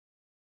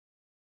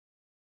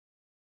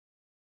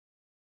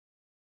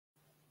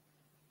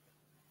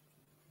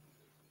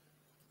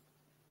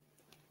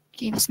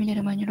Okay,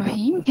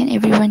 Bismillahirrahmanirrahim. Can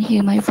everyone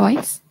hear my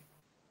voice?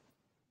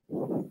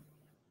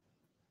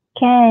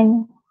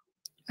 Can.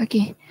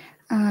 Okay,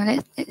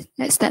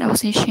 let's start our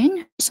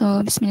session.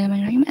 So,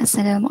 Bismillahirrahmanirrahim.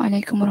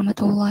 Assalamualaikum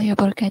warahmatullahi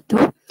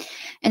wabarakatuh.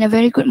 And a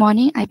very good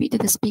morning, I bid to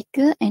the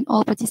speaker and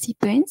all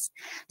participants.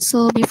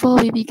 So,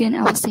 before we begin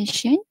our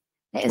session,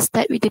 let us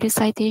start with the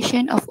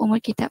recitation of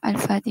Umar Kitab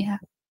Al-Fatiha.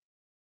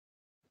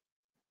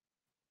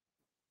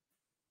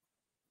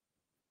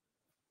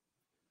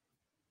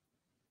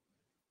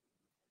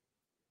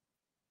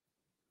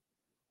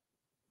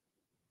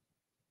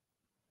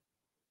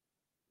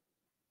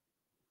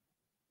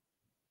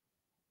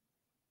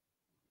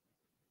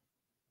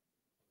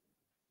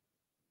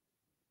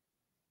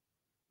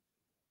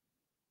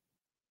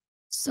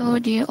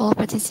 So, dear all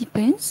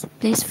participants,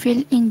 please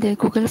fill in the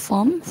Google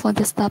form for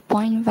the start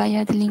point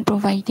via the link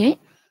provided.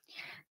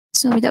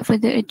 So, without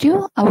further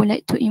ado, I would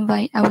like to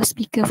invite our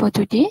speaker for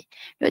today,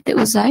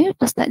 Dr. Uzair,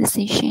 to start the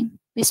session.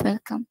 Please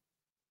welcome.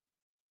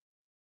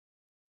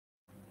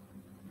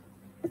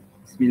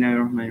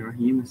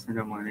 Bismillahirrahmanirrahim.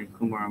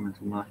 Assalamualaikum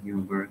warahmatullahi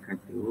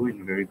wabarakatuh.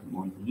 And very good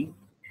morning.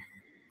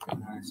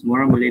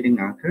 Semua orang boleh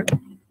dengar ke?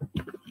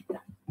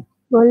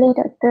 Boleh,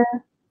 Doktor.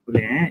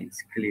 Boleh,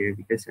 it's clear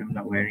because I'm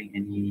not wearing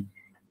any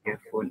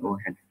earphone or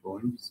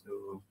headphone.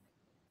 So,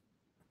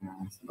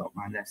 sebab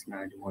malas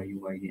lah ada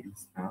wire-wire and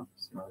stuff.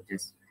 So, I'll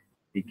just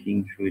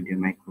speaking through the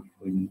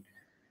microphone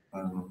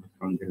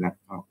from the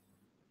laptop.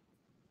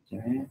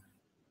 Okay.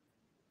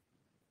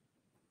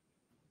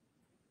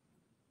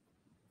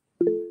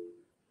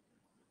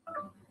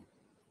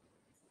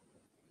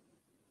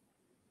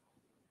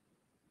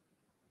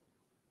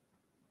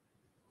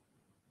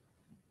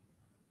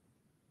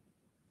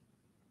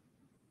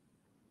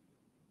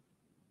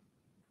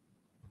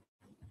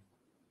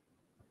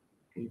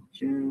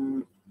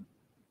 Kejap.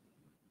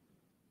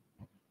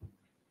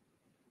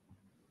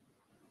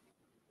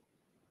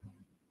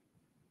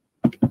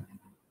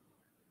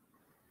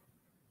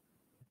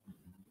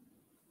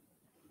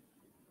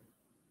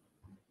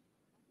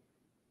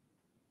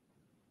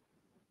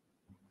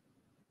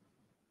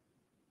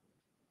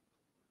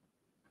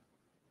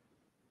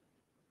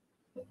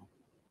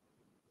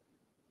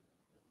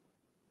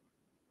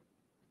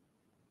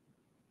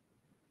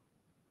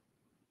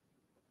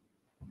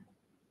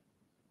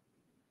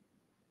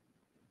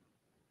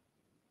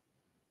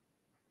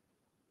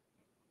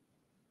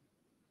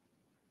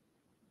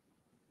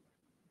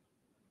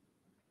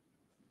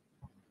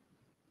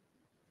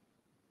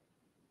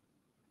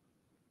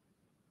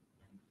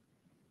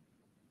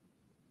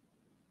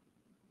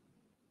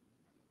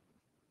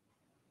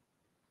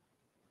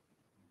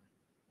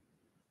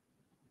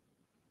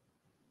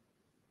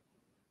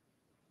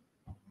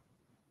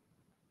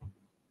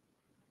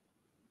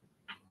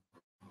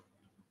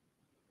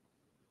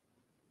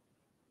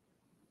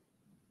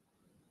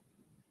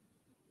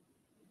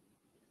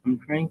 I'm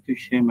trying to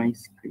share my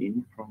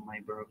screen from my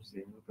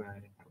browser,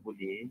 but tak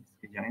boleh.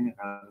 Sekejap,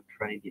 I'll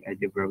try the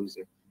other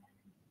browser.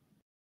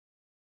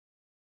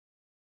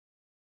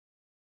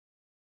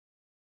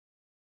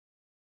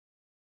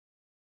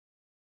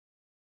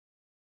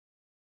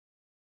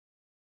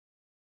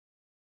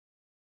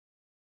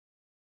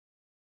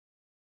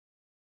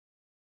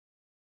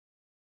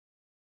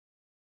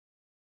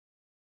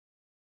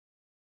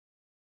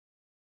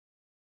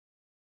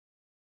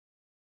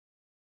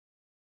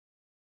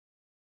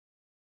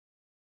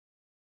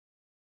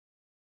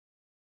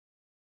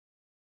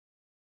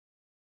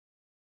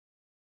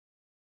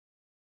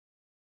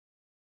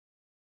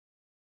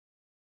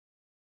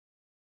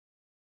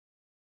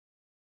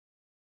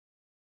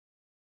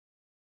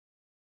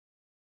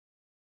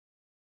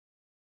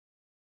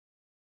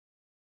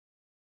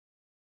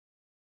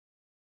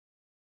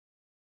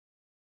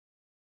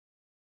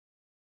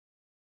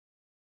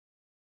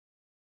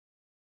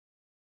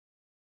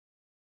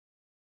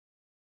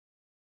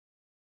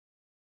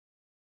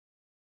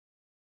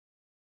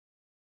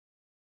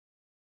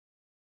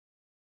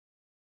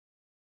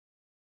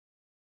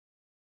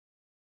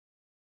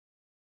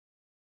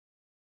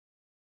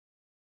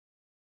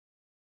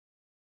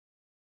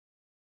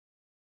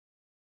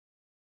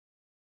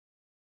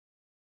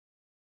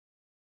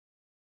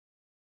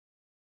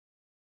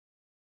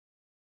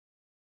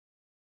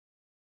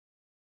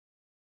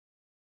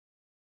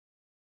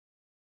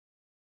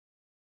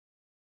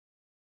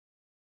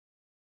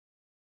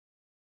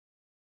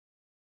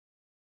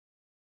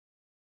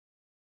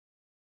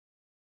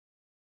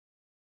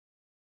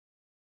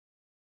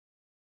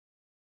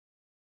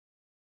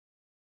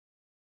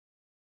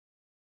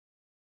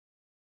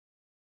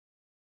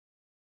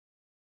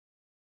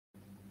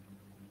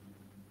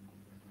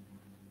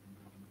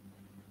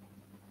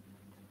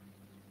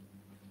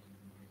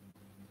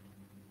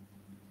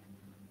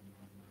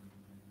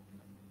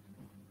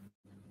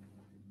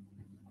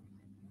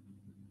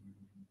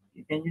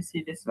 Can you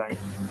see the slide?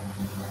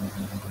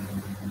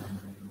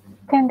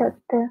 Kan,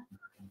 Doktor.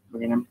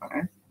 Boleh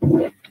nampak?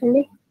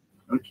 Boleh.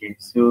 Okay,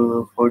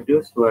 so for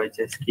those who are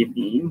just came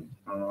in,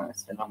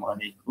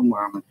 Assalamualaikum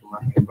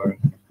warahmatullahi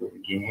wabarakatuh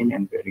again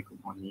and very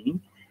good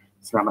morning.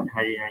 Selamat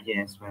Hari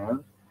Raya as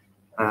well.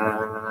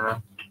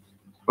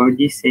 For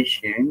this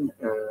session,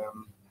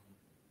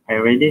 I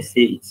rather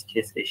say it's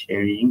just a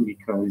sharing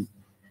because,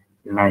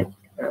 like,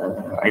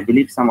 I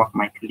believe some of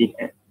my colleagues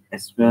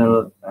as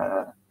well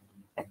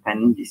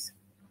attend this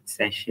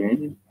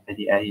session.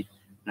 Tadi I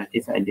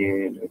noticed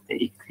ada Dr.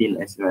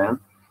 Iqlil as well.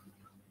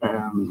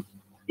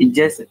 It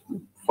just,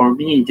 for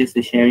me, it's just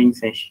a sharing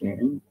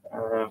session.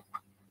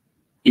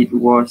 It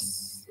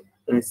was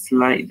a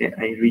slide that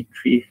I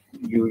retrieved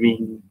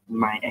during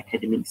my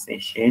academic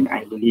session.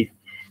 I believe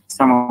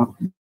some of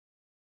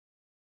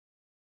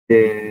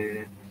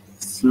the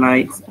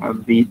slides are a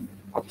bit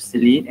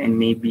obsolete and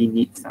maybe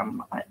need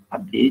some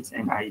updates,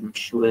 and I'm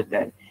sure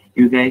that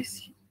you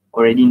guys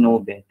already know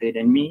better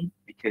than me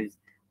because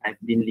I've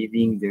been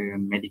leaving the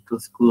medical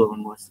school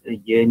almost a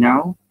year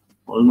now,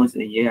 almost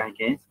a year I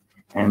guess,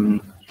 and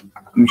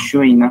I'm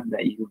sure enough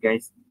that you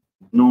guys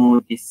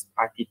know these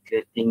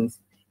particular things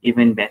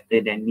even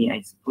better than me,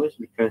 I suppose,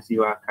 because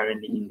you are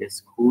currently in the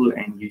school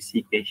and you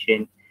see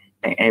patients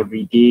like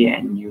every day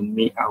and you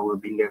meet our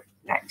beloved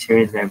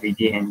lecturers every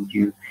day, and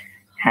you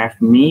have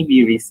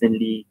maybe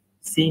recently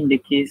seen the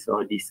case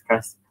or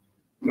discussed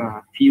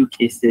few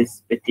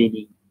cases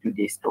pertaining to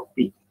this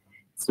topic.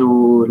 So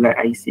like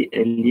I said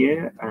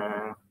earlier,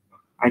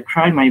 I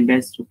try my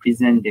best to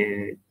present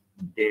the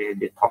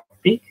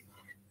topic,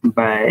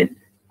 but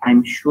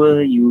I'm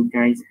sure you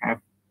guys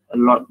have a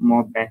lot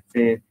more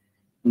better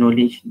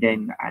knowledge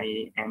than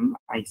I am,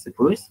 I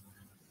suppose.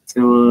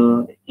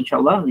 So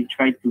inshallah, we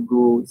try to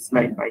go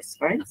slide by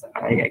slide.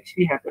 I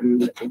actually have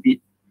a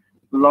bit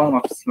long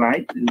of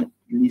slide,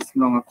 list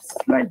long of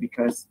slide,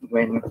 because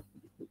when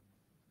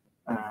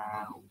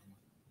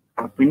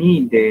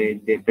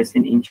the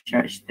person in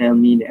charge tell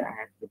me that I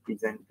have to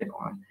present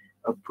on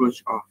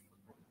approach of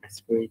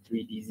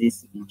respiratory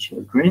disease in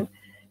children.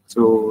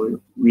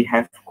 So we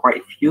have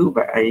quite few,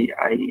 but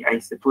I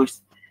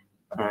suppose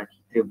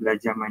kita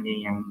belajar mana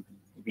yang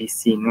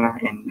bising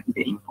lah and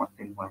the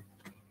important one.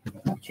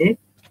 Okay,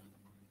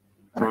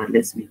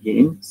 let's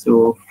begin.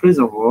 So first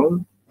of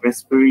all,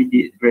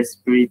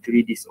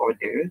 respiratory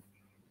disorder.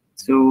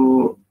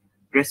 So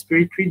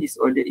respiratory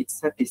disorder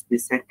itself is the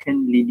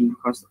second leading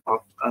cause of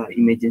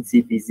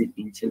emergency visit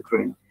in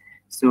children.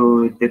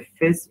 So the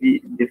first,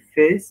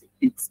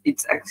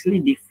 it's actually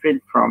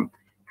different from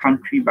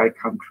country by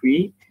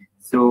country.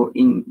 So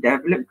in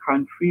developed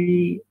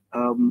country,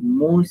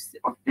 most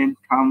of them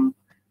come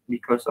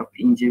because of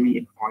injury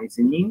and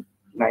poisoning.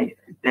 Like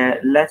the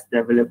less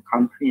developed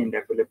country and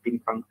developing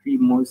country,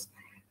 most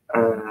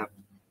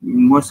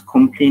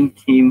complaint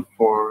came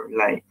for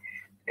like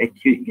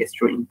acute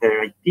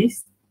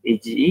gastroenteritis,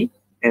 AGE,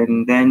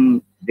 and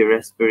then the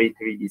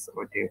respiratory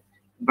disorder.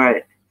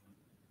 But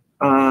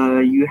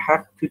you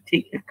have to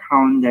take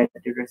account that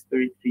the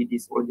respiratory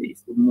disorder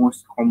is the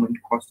most common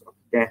cause of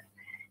death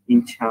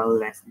in child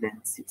less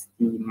than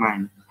 60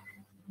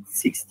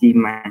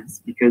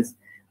 months, because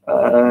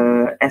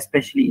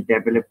especially in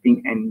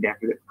developing and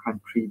developed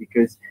country,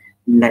 because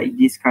like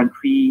this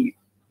country,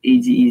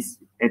 AGEs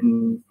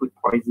and food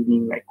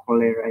poisoning like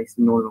cholera is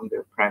no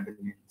longer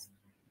prevalent.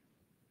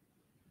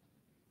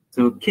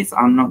 So kids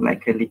are not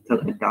like a little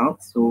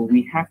adult, so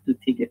we have to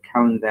take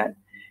account that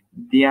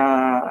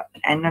their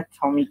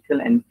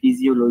anatomical and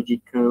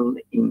physiological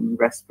in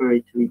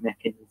respiratory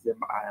mechanism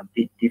are a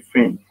bit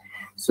different.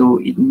 So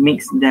it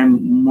makes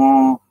them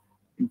more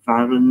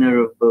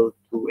vulnerable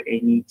to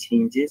any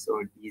changes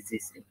or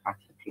disease in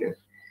particular.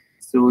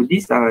 So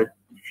these are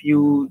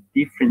few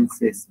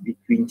differences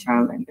between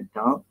child and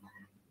adult.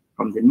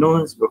 From the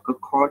nose, vocal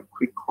cord,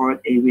 cricoid,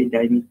 airway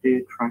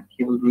diameter,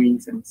 tracheal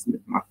rings, and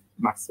smooth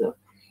muscle.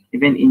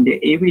 Even in the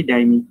airway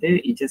diameter,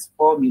 it's just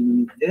 4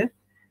 millimeter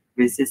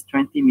versus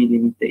 20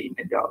 millimeter in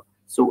adult.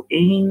 So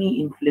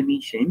any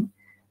inflammation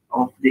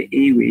of the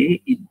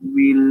airway, it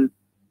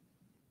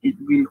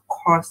will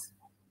cause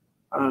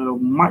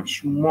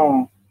much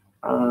more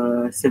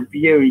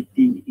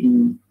severity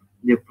in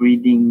the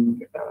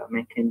breathing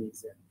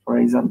mechanism. For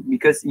example,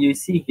 because you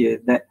see here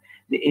that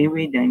the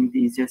airway diameter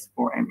is just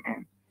 4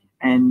 mm,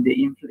 and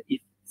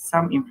if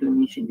some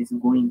inflammation is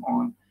going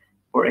on,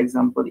 for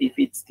example, if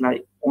it's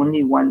like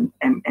only 1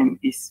 mm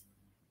is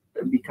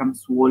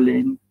becomes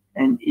swollen,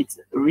 and it's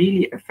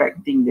really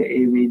affecting the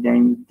airway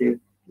diameter,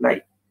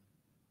 like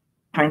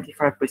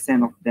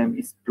 25% of them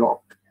is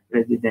blocked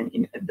rather than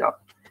in adult.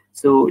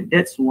 So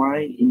that's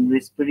why in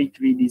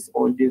respiratory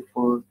disorder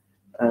for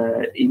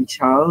in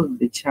child,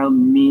 the child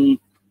may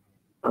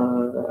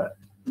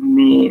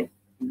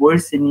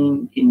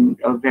worsening in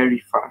very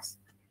fast.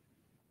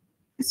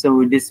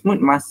 So the smooth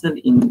muscle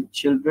in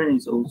children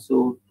is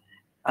also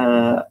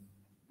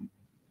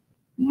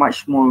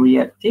much more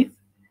reactive,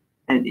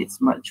 and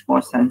it's much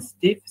more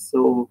sensitive.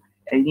 So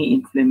any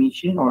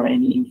inflammation or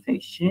any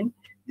infection,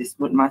 the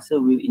smooth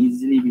muscle will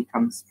easily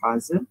become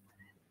spasm,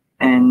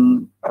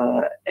 and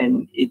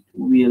it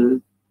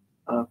will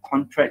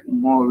contract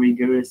more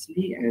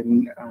rigorously,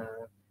 and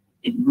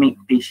it make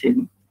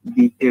patient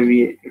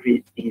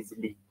deteriorate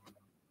easily.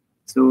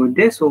 So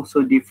there's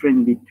also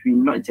difference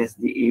between not just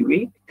the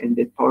airway and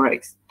the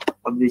thorax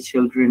of the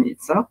children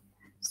itself.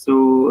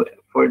 So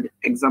for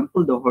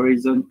example, the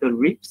horizontal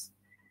ribs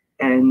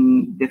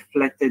and the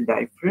flatter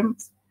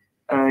diaphragms,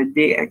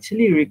 they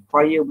actually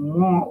require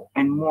more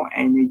and more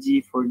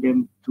energy for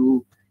them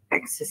to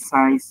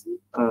exercise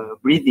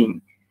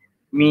breathing.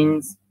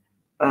 Means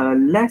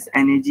less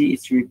energy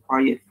is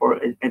required for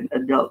an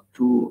adult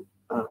to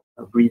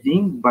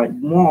breathing, but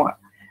more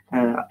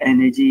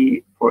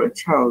energy for a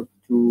child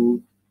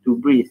to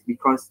breathe,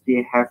 because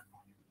they have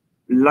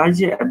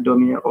larger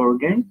abdominal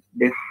organ.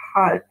 The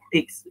heart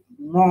takes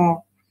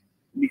more,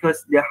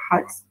 because the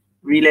heart's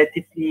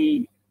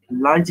relatively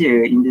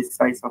larger in the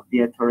size of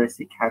their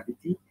thoracic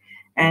cavity,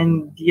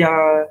 and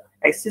their uh,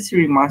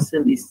 accessory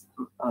muscle is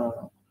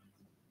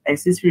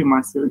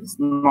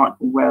not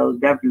well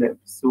developed,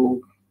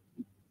 so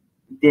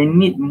they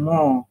need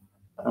more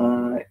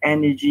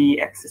energy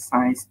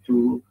exercise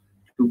to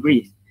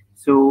breathe.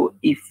 So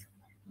if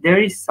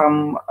there is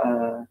some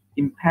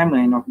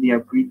impairment of their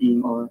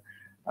breathing, or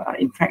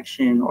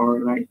infection, or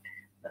like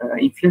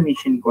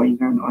inflammation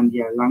going on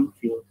their lung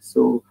field,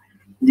 so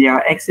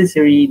their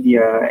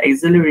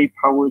auxiliary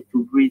power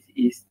to breathe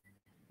is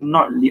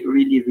not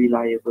really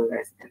reliable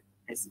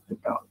as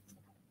adult.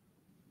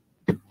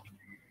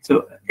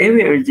 So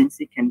airway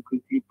urgency can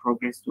quickly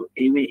progress to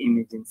airway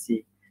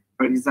emergency.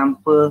 For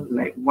example,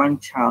 like one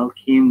child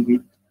came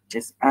with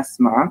just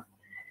asthma,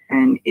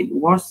 and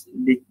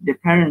the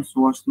parents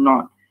was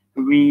not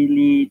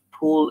really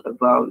told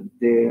about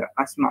the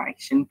asthma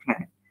action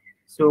plan.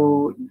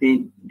 So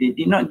they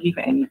did not give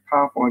any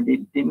puff, or they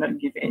did not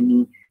give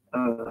any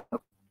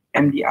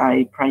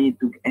MDI prior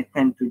to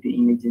attend to the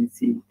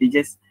emergency. They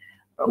just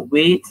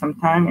wait some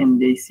time,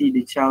 and they see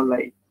the child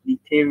like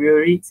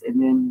deteriorates,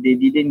 and then they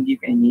didn't give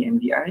any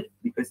MDI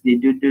because they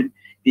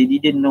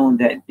didn't know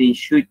that they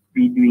should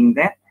be doing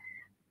that.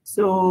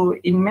 So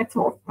in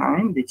matter of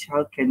time, the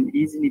child can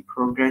easily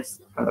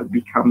progress,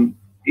 become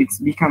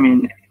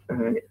an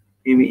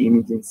airway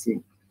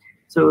emergency.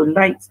 So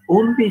like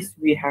always,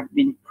 we have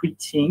been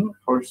preaching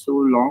for so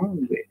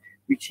long,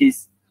 which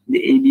is the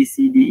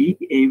ABCDE: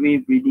 airway,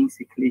 breathing,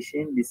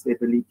 circulation,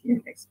 disability,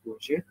 and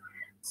exposure.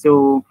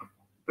 So,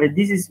 but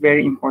this is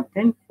very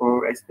important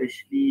for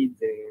especially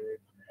the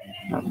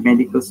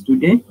medical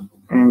student,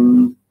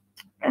 and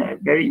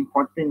very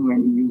important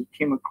when you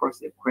came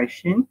across a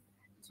question.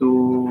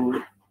 So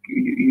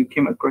you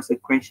came across a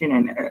question,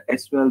 and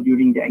as well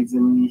during the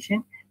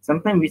examination,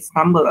 sometimes we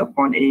stumble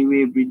upon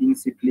airway, breathing,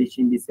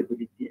 circulation,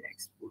 disability, and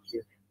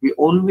exposure. We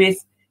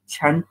always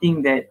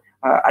chanting that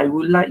I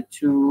would like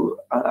to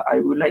uh,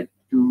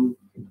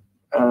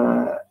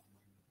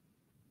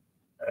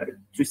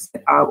 to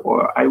set up,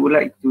 or I would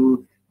like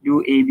to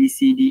do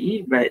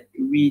ABCDE, but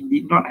we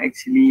did not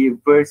actually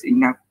verse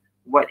enough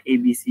what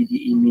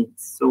ABCDE means.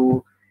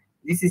 So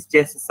this is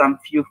just some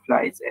few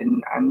slides,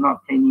 and I'm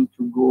not planning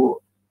to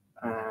go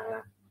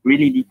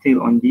really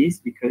detail on this,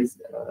 because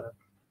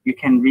you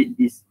can read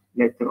this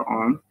later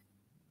on.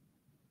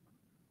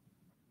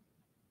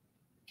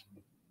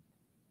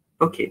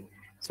 Okay,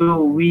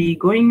 so we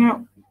going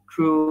up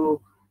through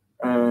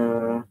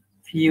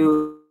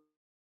few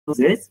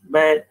this,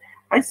 but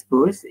I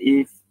suppose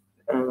if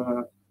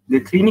the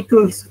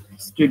clinical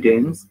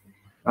students,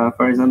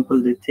 for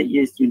example, the third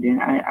year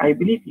student, I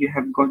believe you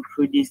have gone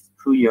through this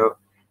through your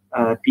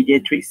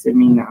pediatric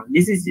seminar.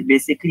 This is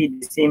basically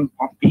the same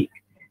topic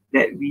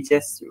that we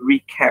just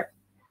recap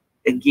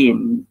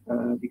again,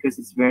 because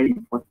it's very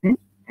important,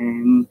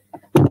 and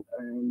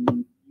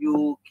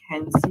you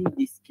can see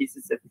these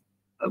cases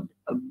a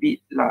bit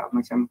lah,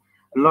 macam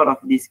a lot of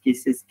these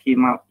cases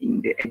came out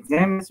in the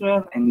exam as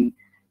well, and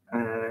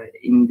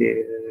in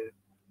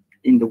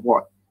the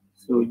ward.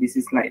 So this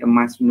is like a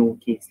must know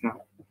case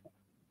now.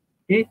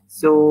 Okay,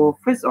 so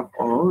first of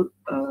all,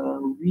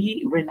 when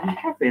we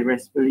have a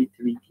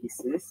respiratory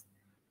cases,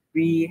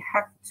 we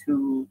have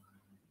to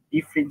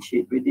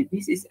differentiate whether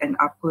this is an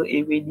upper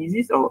airway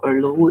disease or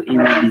a lower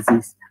airway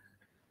disease.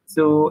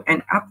 So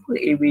an upper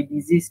airway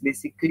disease,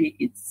 basically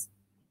it's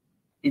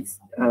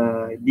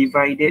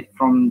divided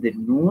from the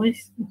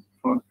nose,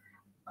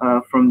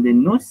 from the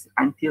nose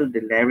until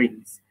the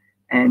larynx,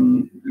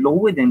 and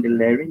lower than the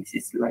larynx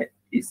is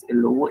a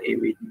lower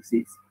airway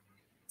disease.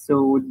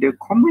 So the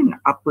common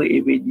upper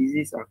airway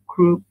disease are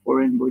croup,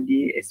 foreign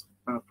body,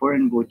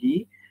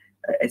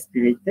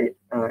 aspirated,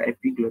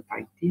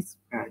 epiglottitis,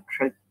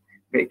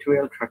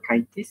 bacterial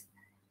tracheitis,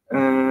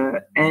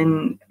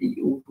 and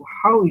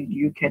how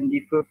you can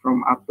differ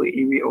from upper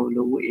airway or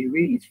lower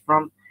airway is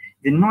from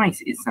the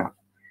noise itself.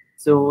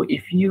 So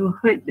if you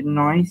heard the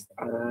noise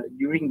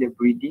during the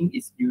breathing,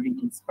 it's during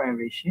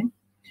inspiration,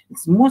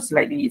 it's most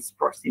likely it's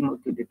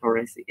proximal to the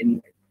thoracic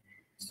inlet.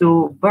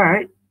 So,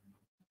 but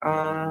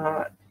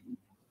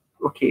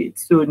okay,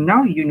 so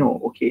now you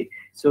know, okay,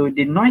 so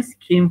the noise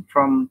came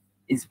from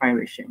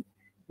inspiration.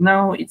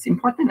 Now it's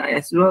important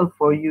as well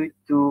for you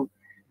to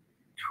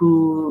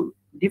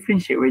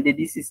differentiate whether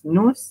this is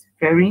nose,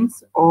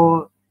 pharynx,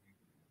 or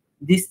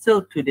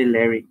distal to the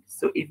larynx.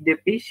 So if the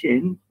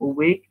patient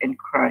awake and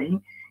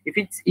crying, if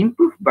it's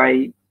improved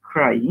by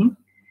crying,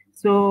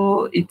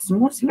 so it's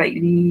most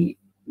likely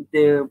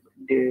the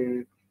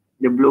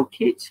the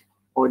blockage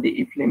or the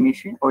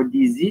inflammation or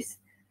disease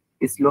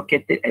is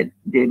located at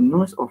the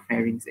nose or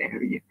pharynx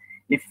area.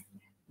 If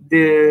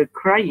the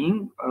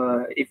crying,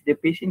 if the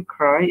patient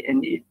cry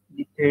and it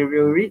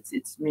deteriorates,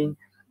 it means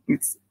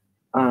it's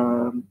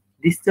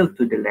distal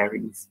to the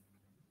larynx.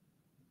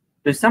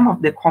 So some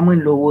of the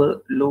common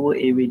lower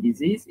airway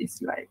disease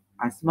is like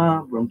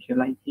asthma,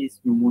 bronchiolitis,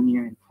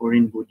 pneumonia, and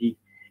foreign body.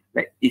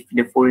 Like if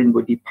the foreign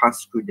body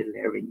pass through the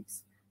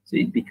larynx, so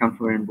it becomes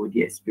foreign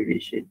body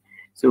aspiration.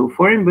 So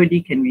foreign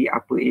body can be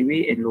upper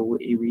airway and lower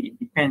airway. It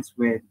depends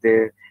where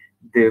the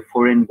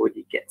foreign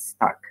body gets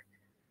stuck.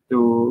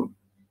 So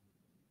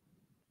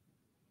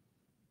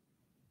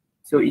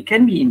it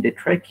can be in the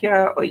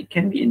trachea, or it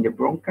can be in the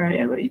bronchi,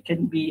 or it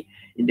can be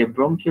in the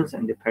bronchioles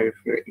and the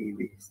peripheral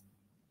airways.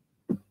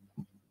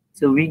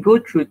 So we go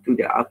through to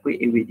the upper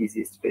airway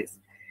disease first.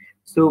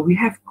 So we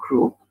have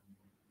croup.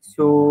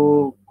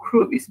 So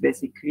croup is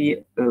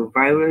basically a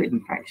viral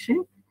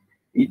infection.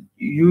 It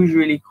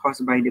usually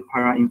caused by the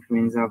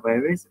para-influenza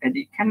virus, and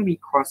it can be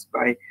caused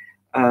by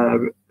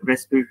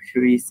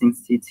respiratory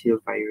syncytial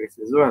virus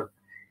as well.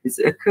 It's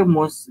occurs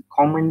most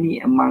commonly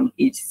among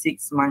age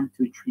 6 months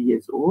to 3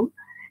 years old.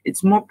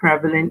 It's more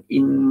prevalent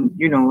in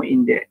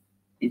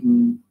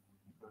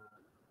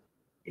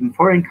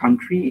foreign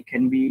country. It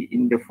can be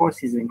in the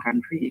four-season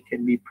country. It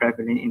can be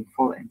prevalent in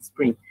fall and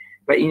spring.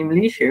 But in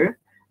Malaysia,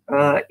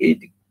 it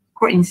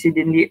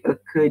coincidentally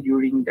occurred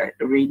during that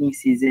rainy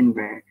season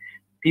where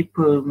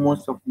people,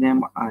 most of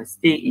them,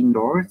 stay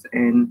indoors.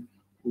 And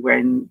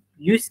when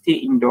you stay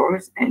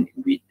indoors and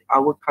with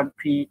our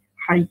country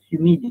high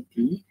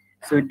humidity,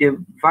 so the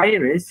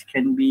virus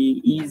can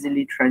be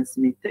easily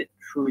transmitted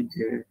through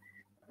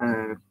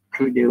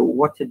the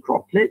water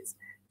droplets.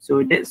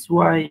 So that's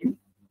why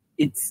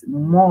it's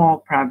more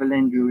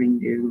prevalent during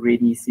the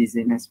rainy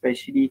season,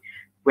 especially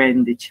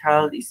when the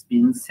child is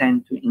being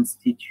sent to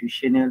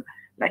institutional,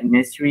 like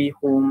nursery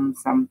home,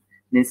 some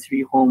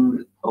nursery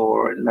home,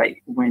 or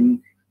like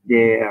when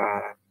they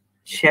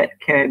shared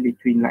care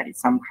between like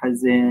some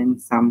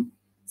cousins, some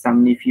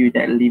nephew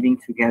that are living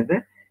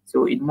together.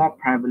 So it's more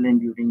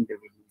prevalent during the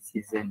rainy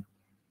season.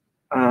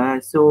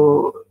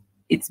 So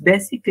it's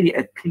basically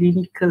a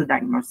clinical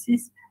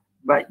diagnosis,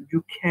 but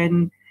you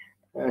can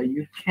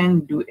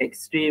do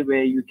X-ray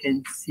where you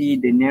can see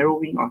the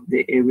narrowing of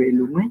the airway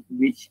lumen,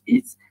 which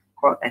is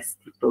called as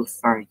steeple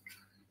sign.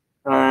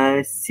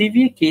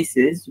 Severe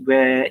cases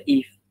where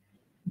if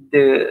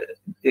the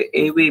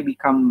airway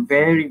become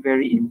very,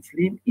 very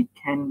inflamed, it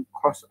can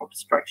cause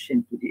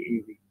obstruction to the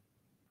airway.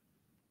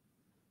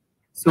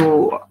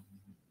 So,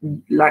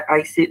 like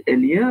I said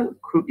earlier,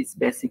 croup is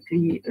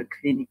basically a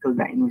clinical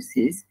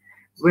diagnosis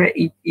where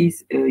it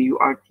is a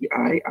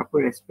URTI, upper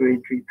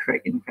respiratory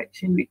tract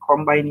infection, with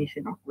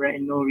combination of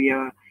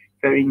rhinorrhea,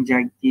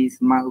 pharyngitis,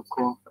 mild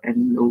cough,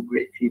 and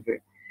low-grade fever.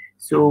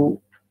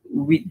 So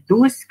with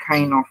those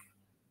kind of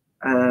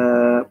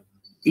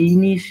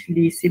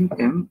initial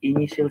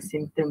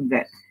symptom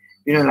that,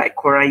 like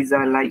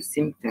coryza-like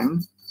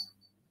symptom,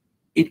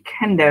 it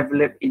can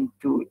develop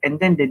into, and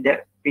then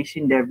the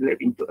patient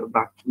develop into a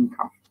barking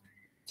cough.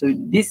 So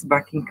this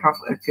barking cough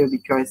occur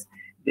because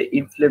the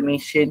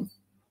inflammation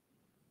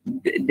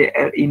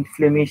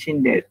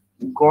that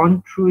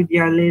gone through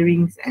their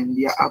larynx and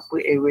their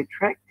upper airway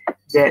tract,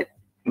 that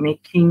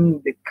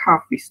making the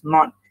cough is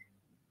not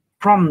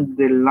from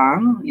the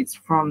lung, it's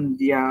from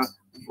their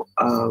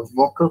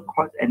vocal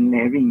cord and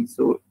larynx.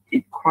 So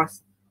it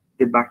causes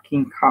the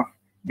barking cough,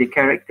 the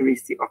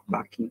characteristic of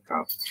barking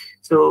cough.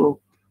 So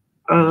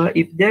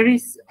if there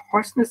is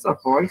hoarseness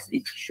of voice,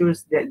 it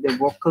shows that the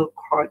vocal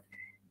cord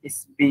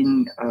is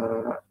being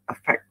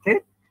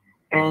affected.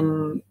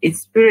 And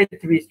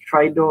inspiratory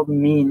stridor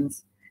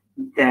means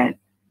that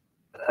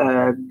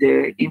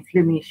the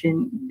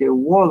inflammation, the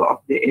wall of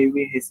the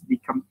airway has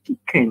become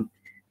thickened,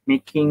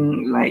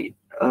 making like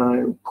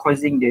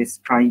causing the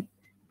stride,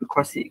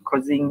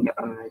 causing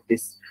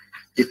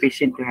the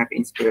patient to have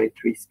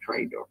inspiratory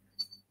stridor.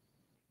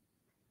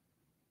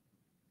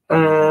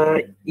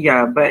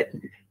 Yeah, but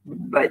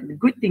the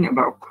good thing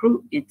about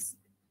croup, it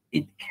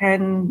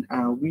can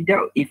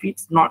if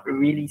it's not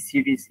really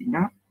serious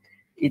enough,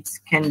 it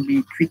can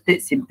be treated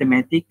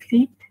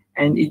symptomatically,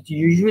 and it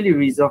usually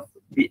resolves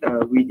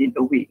within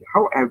a week.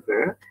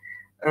 However,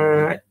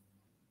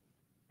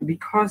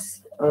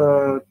 because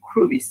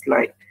croup is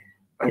like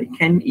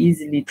can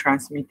easily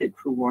transmitted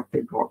through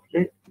water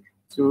droplet,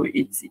 so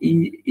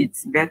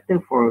it's better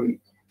for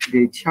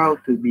the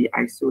child to be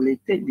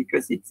isolated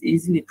because it's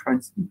easily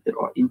transmitted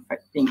or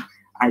infecting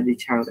other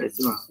child as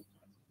well.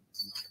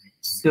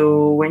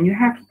 So when you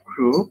have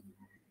croup,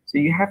 so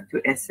you have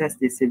to assess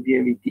the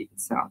severity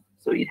itself.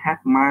 So it have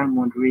mild,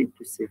 moderate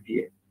to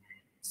severe.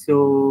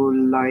 So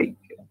like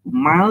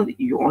mild,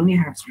 you only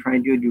have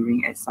stridor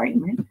during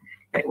assignment,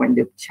 like when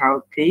the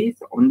child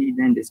plays, only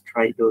then the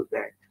stridor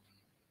there.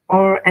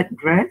 Or at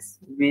rest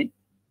with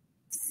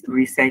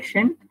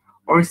recession,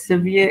 or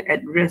severe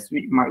at rest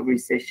with mild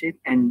recession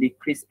and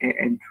decreased air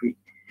entry.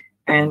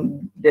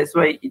 And that's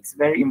why it's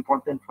very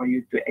important for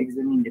you to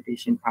examine the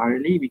patient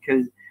thoroughly,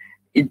 because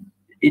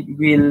it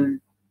will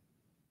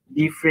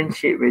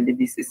differentiate whether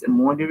this is a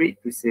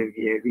moderate to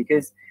severe,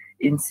 because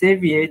in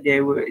severe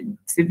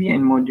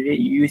and moderate,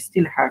 you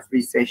still have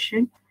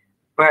recession,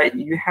 but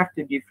you have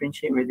to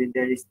differentiate whether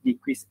there is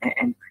decreased air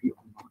entry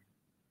or not.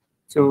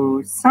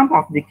 So some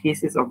of the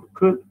cases of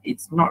croup,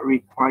 it's not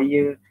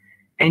require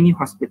any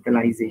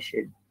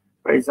hospitalization.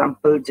 For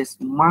example,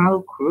 just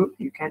mild croup,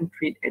 you can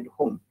treat at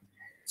home.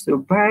 So,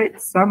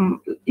 but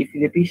some, if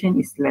the patient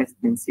is less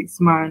than 6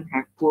 months,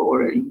 have poor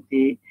oral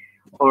intake,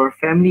 or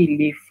family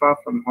live far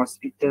from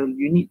hospital,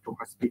 you need to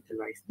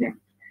hospitalize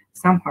them.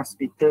 Some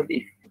hospital,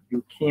 if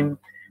you came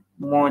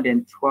more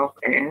than 12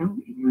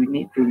 a.m., you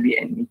need to be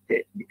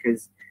admitted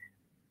because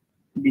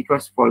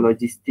for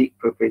logistic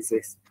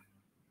purposes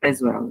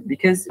as well.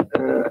 Because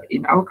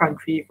in our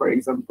country, for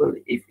example,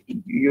 if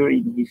you're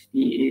in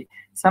HDA,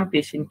 some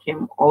patient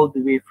came all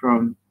the way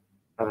from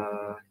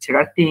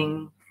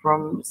Cherating,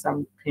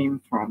 some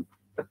came from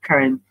a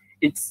current.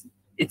 It's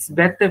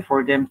better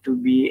for them to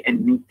be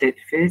admitted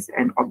first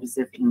and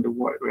observed in the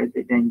ward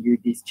rather than you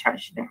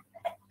discharge them.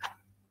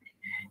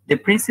 The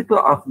principle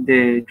of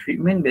the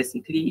treatment,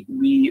 basically,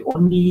 we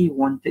only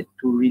wanted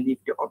to relieve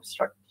the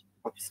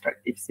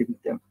obstructive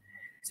symptom.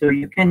 So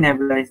you can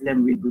nebulize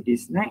them with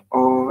budesonide,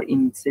 or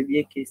in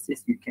severe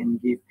cases, you can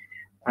give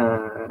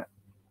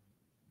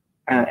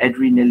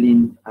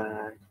adrenaline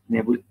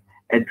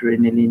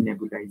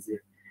nebulizer.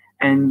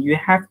 And you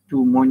have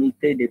to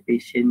monitor the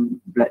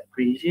patient blood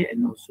pressure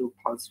and also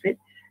pulse rate,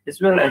 as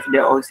well as the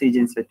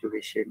oxygen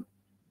saturation.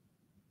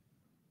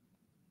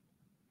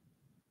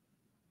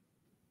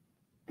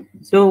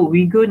 So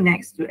we go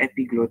next to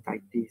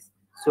epiglottitis.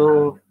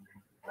 So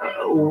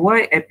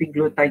why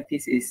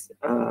epiglottitis is,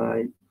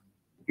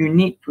 you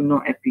need to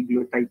know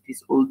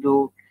epiglottitis,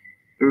 although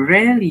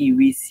rarely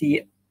we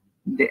see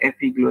the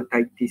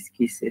epiglottitis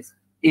cases.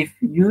 If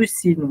you've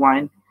seen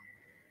one,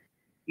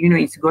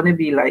 it's going to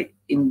be like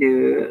in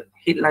the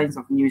headlines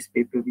of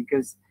newspaper,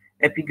 because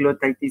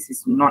epiglottitis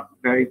is not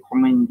very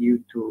common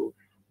due to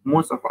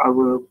most of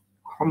our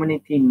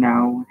community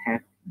now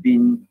have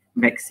been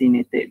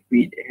vaccinated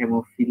with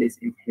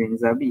Haemophilus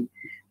influenza B.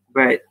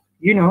 But,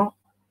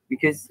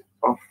 because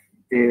of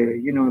the,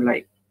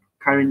 like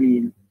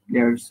currently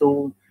there are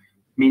so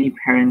many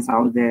parents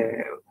out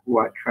there who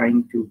are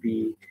trying to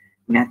be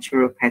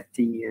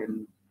naturopathy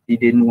and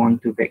didn't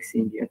want to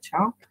vaccinate their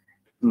child.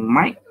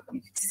 Might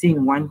see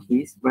one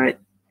case, but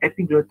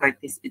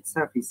epiglottitis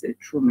itself is a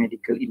true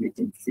medical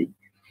emergency.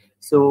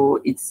 So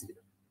its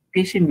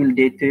patient will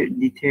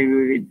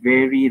deteriorate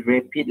very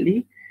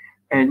rapidly,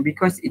 and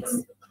because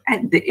it's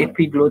at the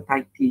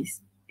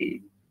epiglottitis,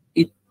 it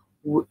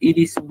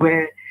is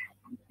where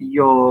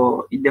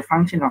the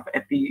function of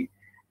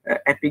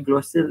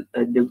epiglossal,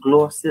 the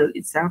glossal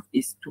itself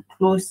is to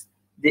close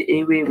the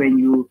airway when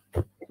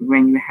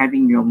you're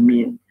having your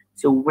meal.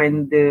 So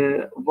when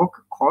the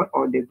vocal cord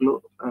or the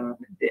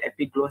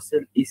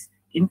epiglossal is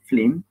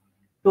inflamed,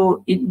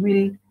 so it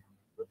will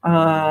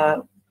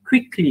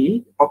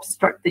quickly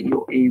obstruct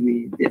your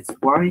airway. That's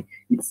why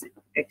it's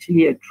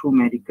actually a true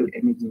medical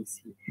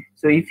emergency.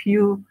 So if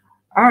you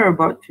are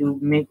about to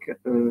make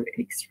an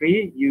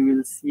X-ray, you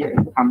will see a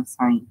thumb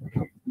sign.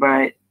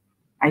 But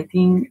I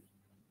think,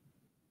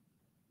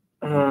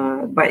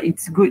 but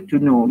it's good to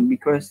know,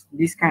 because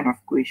this kind of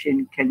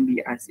question can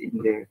be asked in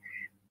the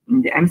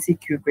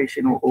MCQ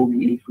question or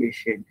OBE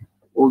question,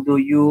 although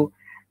you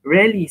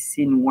rarely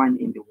seen one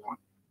in the ward.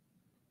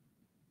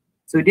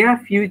 So there are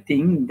a few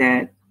things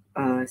that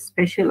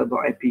special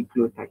about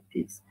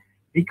epiglottitis.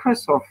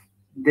 Because of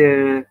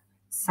the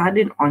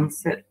sudden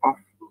onset of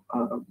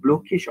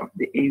blockage of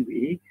the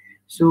airway,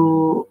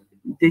 so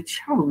the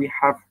child will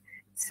have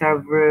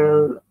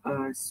several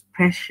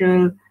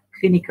special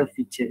clinical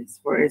features.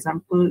 For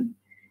example,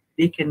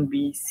 they can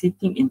be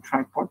sitting in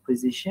tripod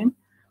position,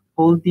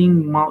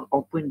 holding mouth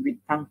open with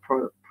tongue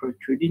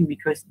protruding,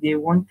 because they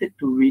wanted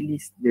to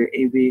release their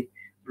airway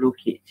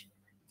blockage.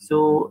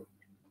 So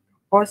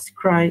hoarse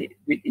cry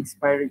with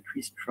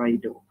inspiratory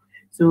stridor.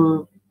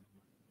 So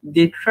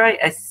they try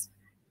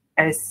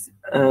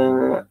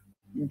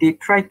they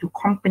try to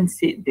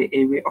compensate the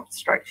airway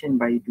obstruction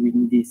by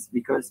doing this,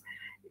 because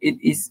it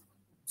is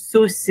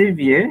so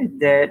severe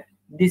that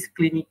this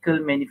clinical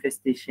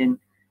manifestation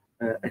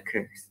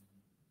occurs.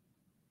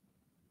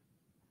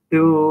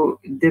 So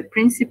the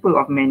principle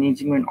of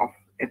management of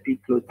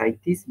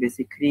epiglottitis,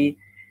 basically,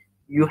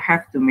 you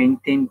have to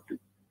maintain to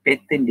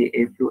pattern the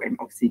airflow and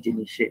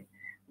oxygenation.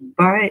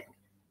 But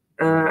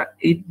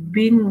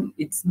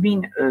it's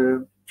been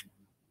a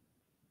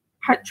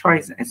hard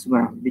choice as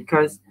well,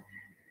 because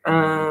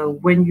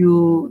when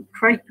you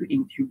try to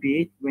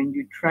intubate, when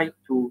you try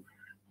to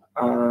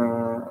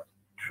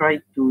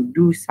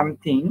do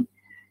something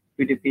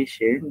to the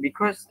patient,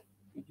 because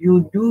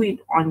you do it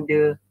on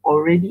the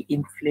already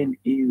inflamed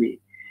airway,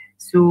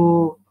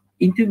 so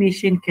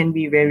intubation can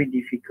be very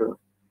difficult.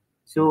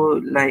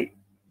 So like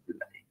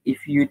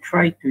if you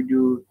try to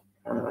do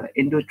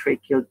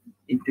endotracheal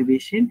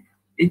intubation,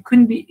 it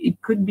could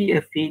be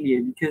a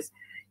failure, because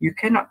you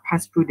cannot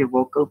pass through the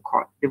vocal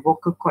cord. The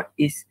vocal cord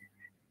is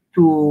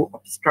too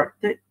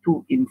obstructed,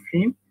 too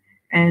inflamed,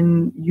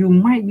 and you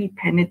might be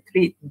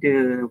penetrate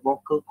the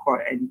vocal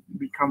cord and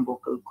become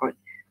vocal cord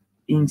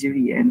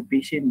injury, and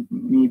patient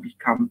may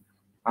become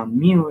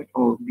mute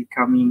or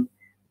becoming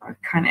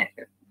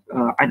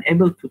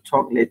unable to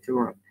talk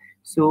later on.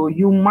 So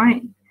you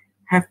might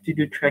have to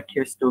do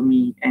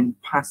tracheostomy and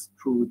pass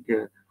through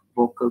the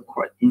vocal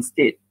cord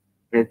instead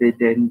rather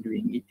than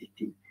doing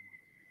ETT.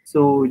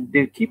 So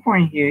the key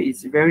point here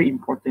is very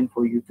important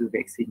for you to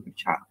vaccine your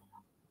child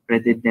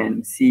rather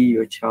than see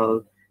your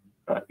child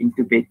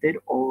intubated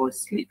or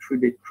slit through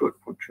the throat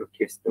for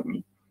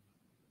tracheostomy.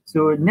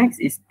 So next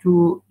is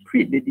to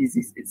treat the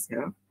disease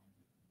itself.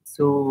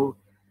 So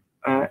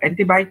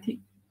antibiotic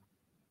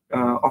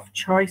of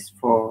choice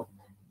for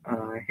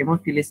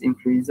Haemophilus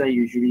influenza,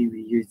 usually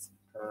we use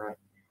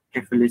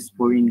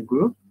cephalosporin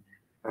group,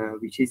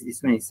 which is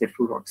this one is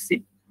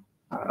cefuroxime.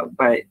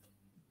 But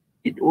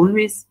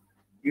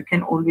you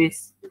can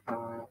always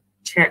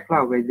check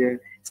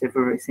whether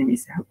cefuroxime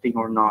is helping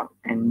or not,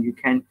 and you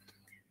can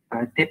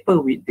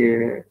taper with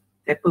the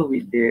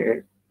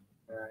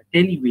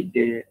daily with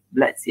the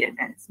blood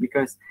CNS,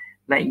 because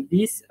like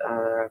these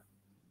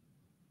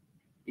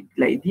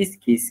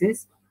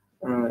cases,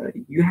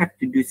 you have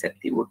to do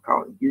septic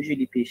workout.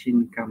 Usually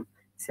patient become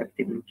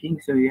septic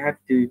looking, so you have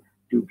to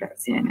do blood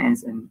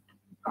CNS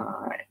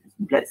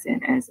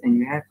and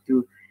you have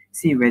to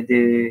see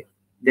whether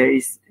there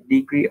is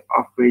degree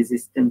of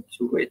resistance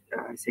to it,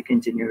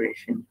 second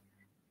generation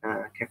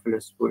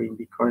cephalosporin,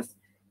 because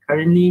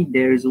currently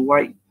there is a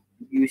wide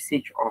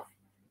usage of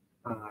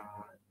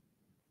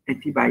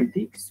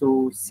antibiotics,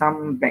 so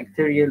some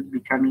bacterial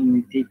becoming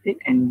mutated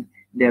and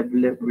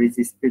develop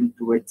resistance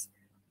towards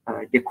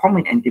the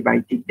common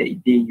antibiotic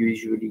that they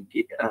usually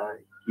get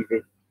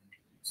given.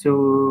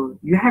 So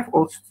you have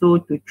also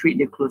to treat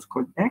the close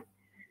contact,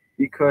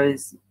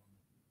 because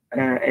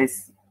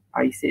as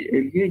I said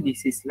earlier,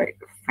 this is like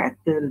a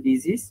fatal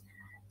disease.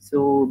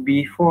 So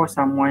before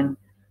someone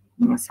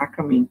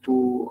succumb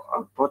into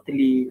a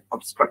totally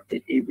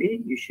obstructed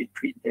airway, you should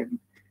treat them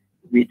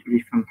with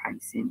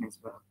rifampicin as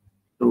well.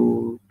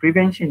 So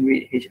prevention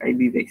with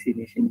HIV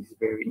vaccination is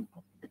very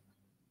important.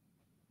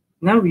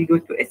 Now we go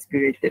to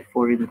aspirated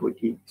foreign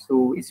body.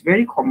 So it's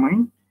very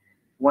common,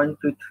 1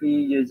 to 3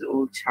 years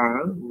old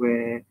child,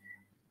 where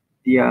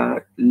they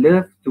are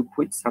love to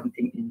put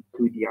something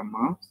into their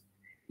mouth.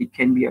 It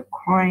can be a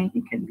coin,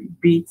 it can be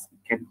beads,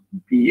 it can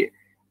be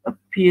a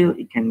pill,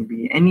 it can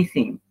be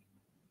anything.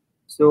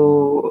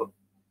 So,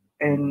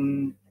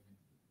 and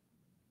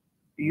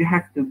you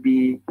have to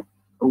be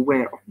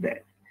aware of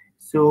that.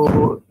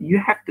 So you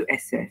have to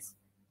assess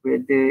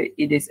whether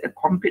it is a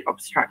complete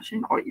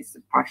obstruction or it's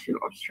a partial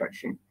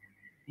obstruction.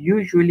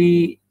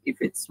 Usually,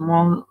 if it's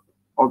small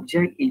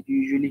object, it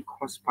usually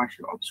causes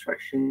partial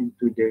obstruction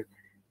to the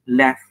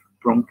left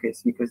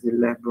bronchus, because the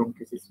left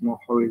bronchus is more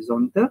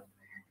horizontal,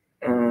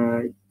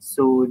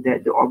 so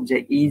that the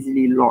object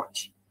easily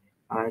lodge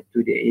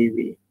to the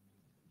airway.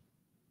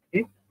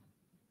 Okay.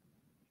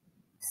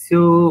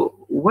 So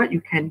what you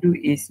can do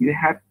is you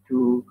have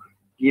to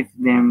give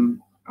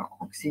them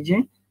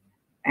oxygen,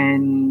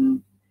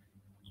 and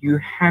you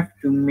have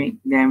to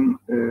make them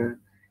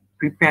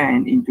prepare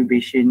an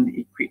intubation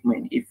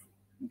equipment if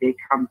they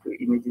come to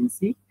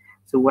emergency.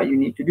 So what you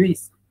need to do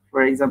is,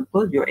 for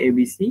example, your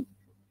ABC,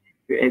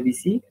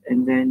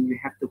 and then you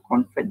have to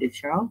comfort the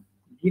child,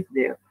 give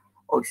the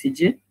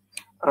oxygen.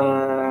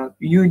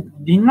 You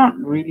do not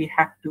really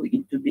have to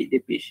intubate the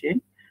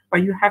patient,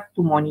 but you have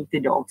to monitor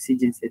the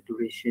oxygen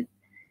saturation.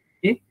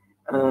 Okay,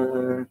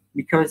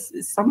 because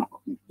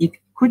it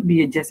could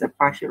be just a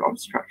partial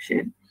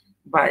obstruction,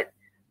 but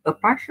a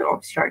partial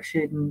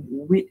obstruction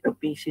with a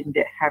patient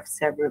that have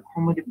several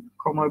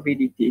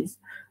comorbidities,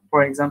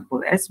 for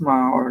example,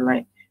 asthma or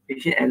like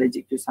patient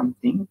allergic to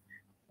something,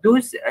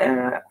 those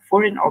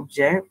foreign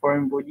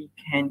body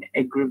can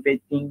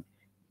aggravating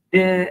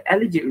the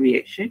allergic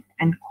reaction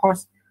and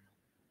cause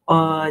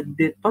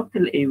the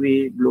total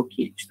airway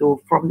blockage.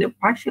 So from the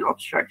partial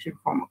obstruction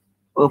from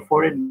a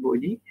foreign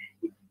body,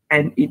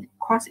 and it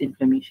cause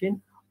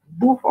inflammation,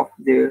 both of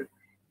the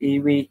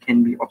airway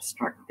can be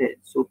obstructed.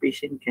 So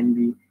patient can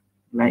be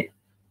like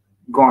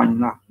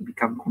gone,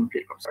 become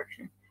complete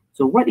obstruction.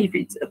 So what if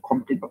it's a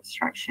complete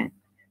obstruction?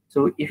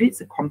 So if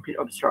it's a complete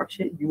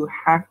obstruction, you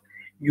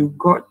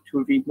got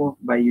to remove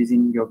by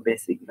using your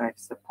basic life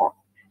support.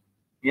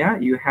 Yeah,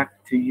 you have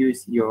to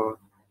use your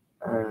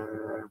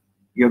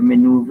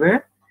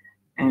maneuver,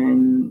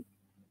 and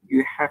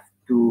you have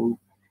to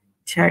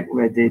check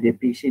whether the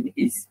patient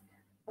is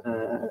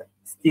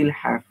still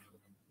have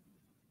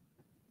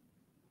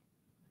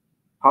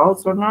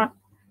pulse or not.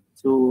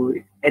 So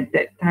at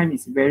that time,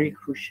 it's very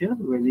crucial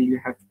whether you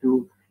have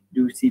to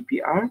do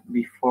CPR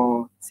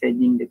before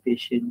sending the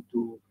patient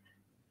to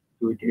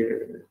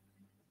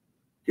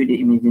the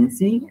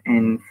emergency,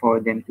 and for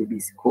them to be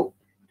scoped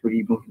to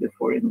remove the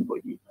foreign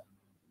body.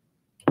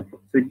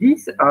 So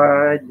these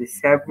are the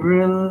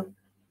several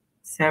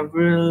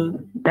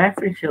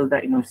differential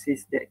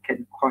diagnoses that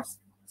can cause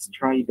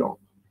stridor.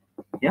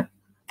 Yeah.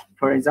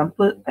 For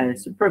example, a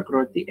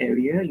supraglottic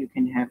area, you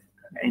can have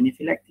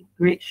anaphylactic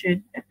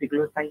reaction,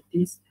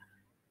 epiglottitis,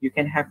 you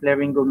can have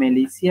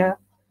laryngomalacia,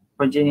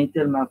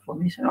 congenital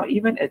malformation, or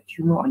even a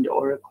tumor on the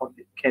oral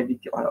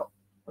cavity or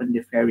on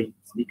the pharynx,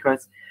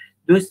 because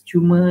those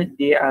tumors,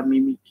 they are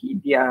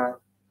making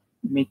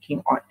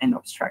an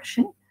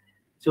obstruction,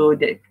 so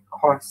that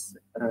cause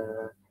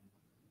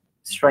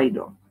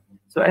stridor.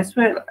 So as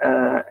well,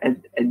 at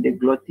the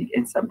glottic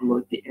and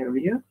subglottic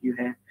area, you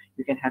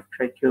can have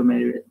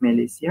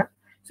tracheomalacia.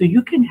 So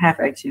you can have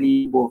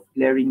actually both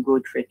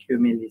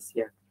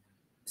laryngotracheomalacia,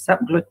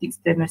 subglottic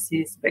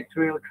stenosis,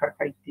 bacterial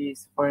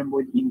tracheitis, foreign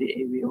body in the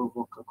area of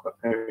vocal cord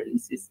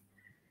paralysis.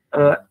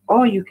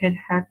 Or you can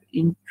have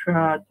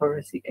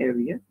intrathoracic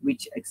area,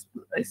 which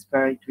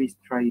expiratory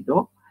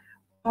stridor,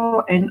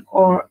 or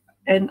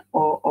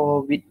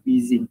with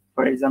wheezing.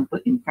 For example,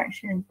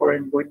 infection,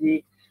 foreign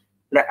body,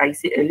 like I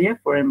said earlier,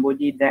 foreign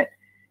body that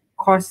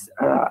cause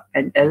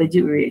an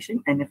allergic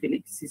reaction,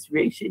 anaphylaxis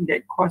reaction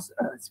that cause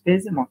a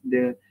spasm of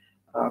the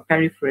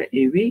peripheral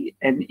airway,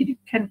 and it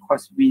can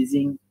cause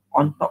wheezing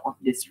on top of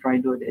the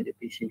stridor that the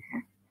patient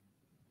has.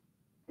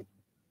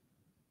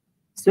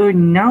 So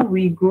now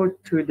we go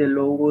to the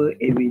lower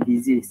airway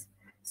disease.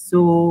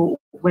 So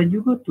when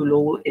you go to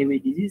lower airway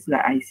disease,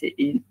 like I said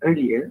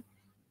earlier,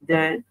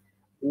 that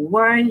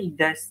why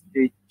does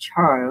the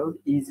child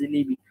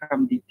easily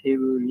become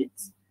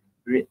deteriorates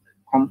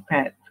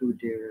compared to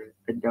the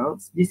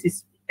adults? This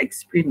is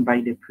explained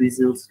by the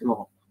Puzel's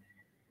law.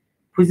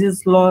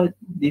 Puzel's law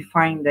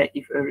defined that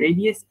if a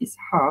radius is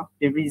half,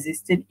 the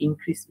resistance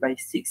increased by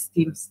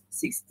 16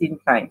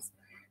 times.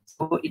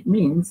 So it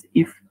means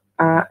if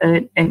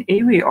an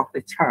area of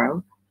a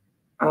child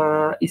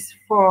is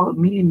 4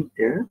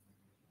 millimeter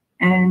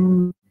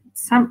and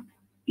some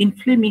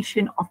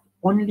inflammation of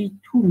only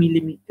 2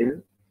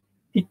 millimeter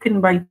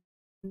thickened by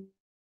 2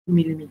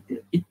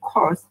 millimeter, it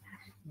caused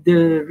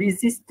the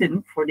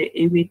resistance for the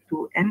airway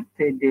to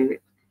enter the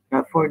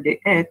for the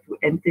air to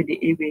enter the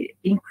airway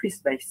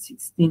increased by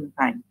 16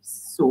 times.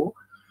 So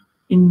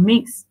it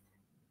makes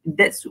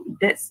that's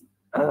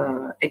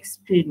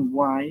explain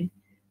why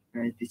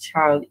the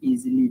child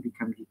easily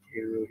become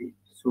deteriorate.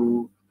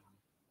 So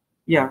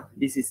yeah,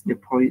 this is the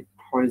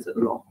Poi's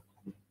law.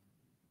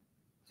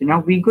 So now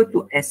we go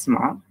to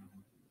asthma.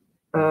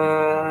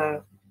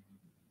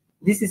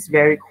 This is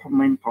very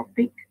common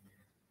topic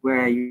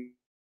where you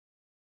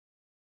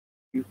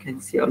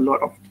can see a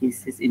lot of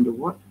cases in the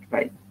ward,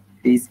 like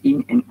phase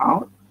in and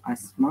out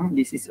asthma.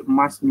 This is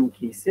must know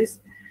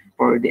cases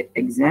for the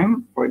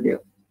exam, for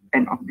the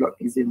end of block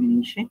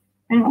examination,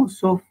 and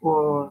also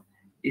for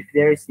if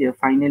there is a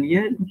final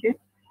year. Okay,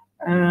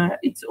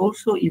 it's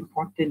also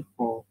important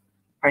for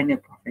final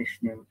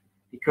professional,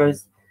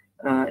 because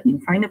in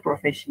final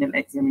professional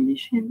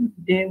examination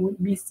there would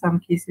be some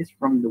cases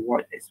from the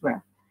ward as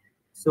well.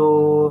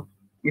 So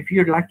if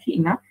you're lucky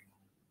enough,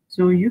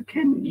 so you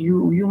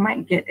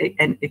might get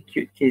an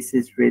acute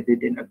cases rather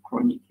than a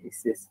chronic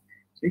cases.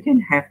 So you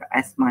can have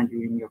asthma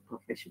during your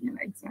professional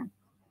exam.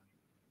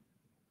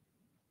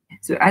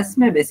 So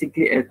asthma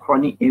basically a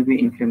chronic airway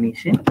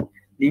inflammation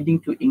leading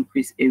to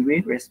increased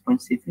airway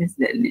responsiveness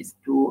that leads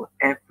to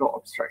airflow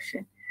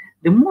obstruction.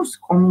 The most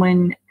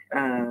common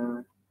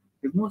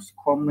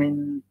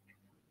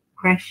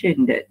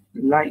question that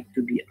like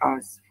to be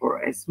asked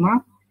for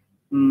asthma,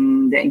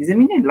 the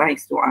examiner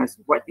likes to ask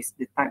what is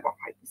the type of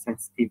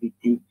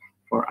hypersensitivity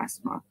for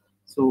asthma.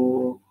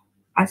 So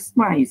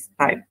asthma is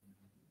type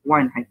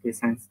 1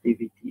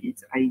 hypersensitivity.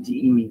 It's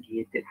IgE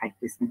mediated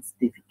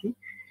hypersensitivity.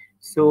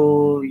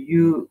 So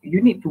you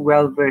need to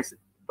well verse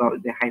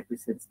about the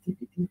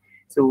hypersensitivity.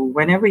 So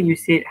whenever you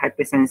say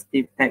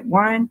hypersensitive type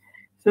 1,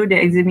 so the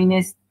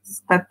examiners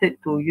started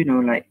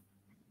to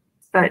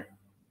start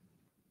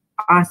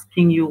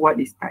asking you what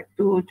is type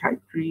 2,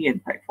 type 3,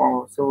 and type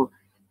 4. So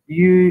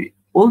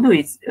although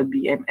it's a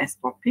BMS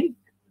topic,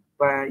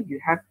 but you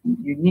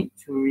need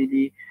to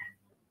really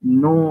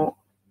know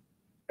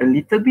a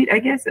little bit, I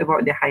guess,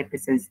 about the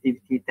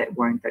hypersensitivity type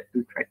 1, type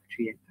 2, type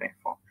 3, and type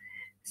 4.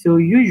 So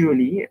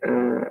usually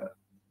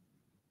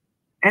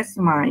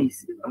asthma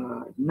is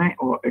night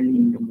or early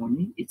in the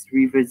morning. It's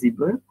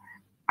reversible,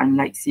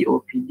 unlike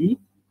COPD.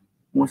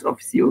 Most of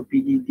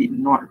COPD did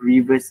not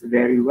reverse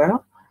very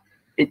well.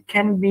 It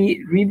can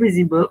be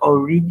reversible or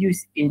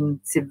reduced in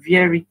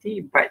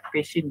severity, but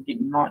patient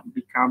did not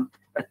become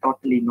a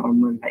totally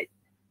normal like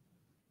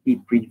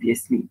it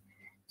previously.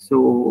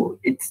 So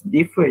it's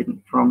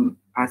different from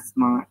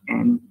asthma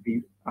and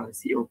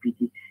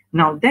COPD.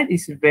 Now that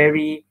is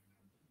very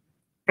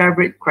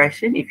favorite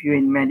question if you're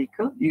in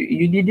medical.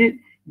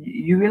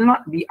 You will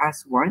not be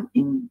asked one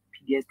in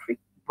pediatric,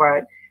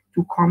 but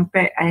to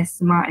compare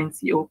asthma and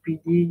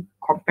COPD,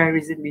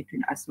 comparison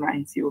between asthma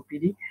and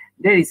COPD,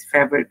 that is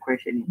favorite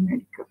question in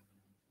medical.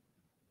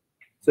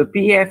 So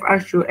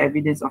PEFR show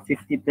evidence of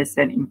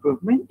 50%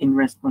 improvement in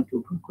response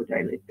to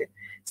bronchodilator.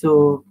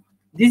 So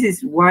this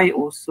is why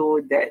also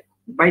that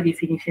by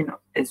definition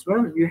as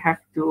well, you have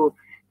to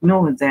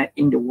know that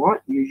in the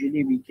ward,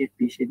 usually we give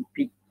patient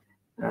peak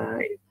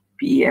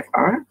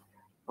PEFR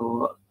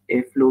or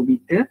airflow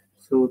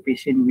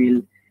patient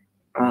will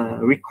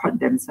record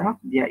themselves,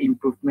 their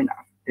improvement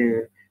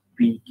after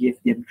we give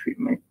them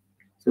treatment.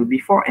 So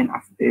before and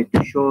after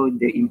to show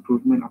the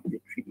improvement of the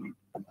treatment.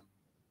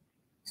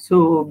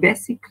 So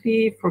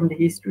basically from the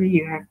history,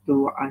 you have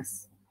to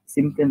ask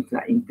symptoms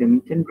like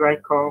intermittent dry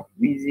cough,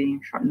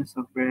 wheezing, shortness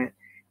of breath,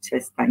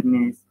 chest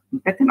tightness,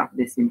 and pattern of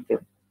the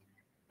symptom.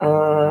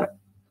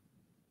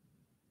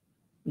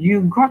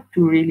 You got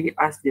to really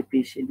ask the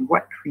patient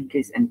what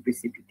triggers and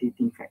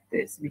precipitating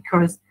factors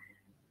because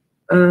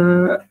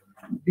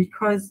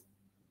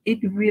it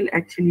will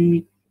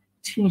actually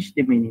change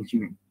the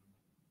management.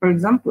 For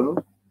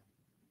example,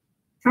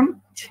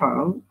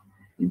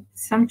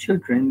 some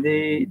children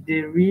they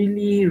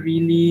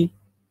really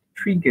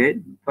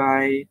triggered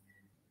by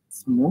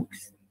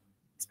smokes,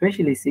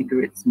 especially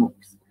cigarette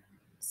smokes.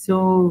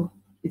 So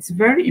it's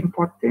very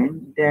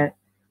important that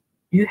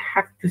you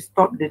have to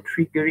stop the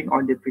triggering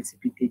or the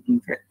precipitating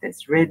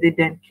factors rather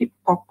than keep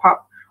top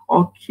up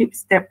or keep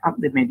step up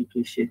the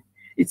medication.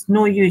 It's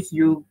no use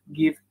you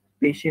give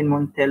patient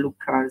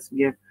Montelukast,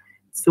 give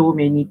so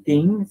many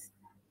things,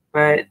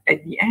 but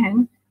at the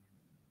end,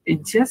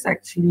 it just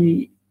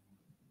actually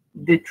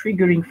the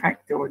triggering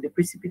factor or the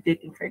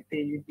precipitating factor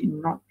you did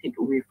not take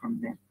away from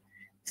them.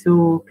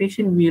 So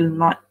patient will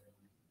not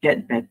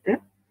get better.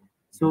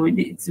 So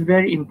it's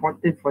very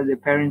important for the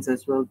parents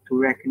as well to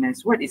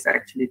recognize what is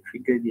actually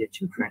trigger their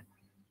children.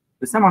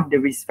 So some of the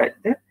risk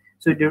factor.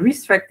 So the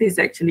risk factor is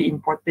actually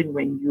important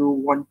when you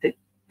wanted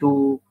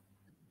to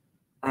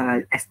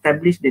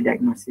establish the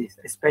diagnosis,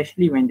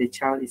 especially when the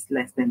child is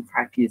less than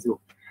 5 years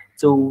old.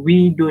 So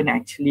we don't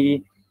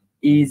actually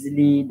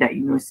easily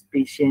diagnose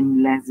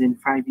patient less than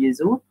 5 years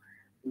old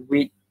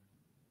with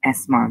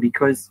asthma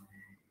because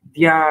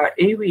their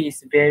airway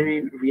is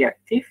very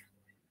reactive.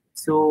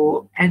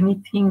 So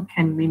anything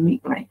can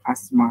mimic like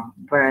asthma,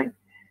 but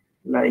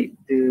like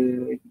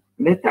the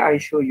later I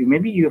show you,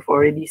 maybe you've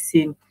already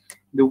seen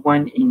the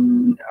one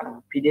in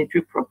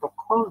pediatric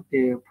protocol,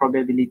 the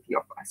probability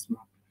of asthma.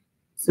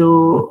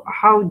 So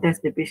how does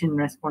the patient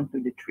respond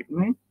to the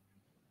treatment?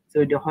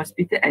 So the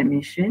hospital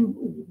admission,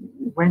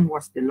 when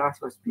was the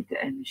last hospital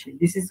admission?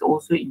 This is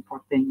also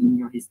important in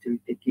your history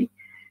taking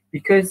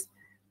because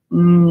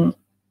when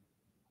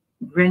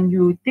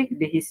you take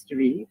the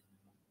history,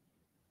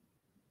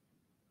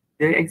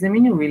 the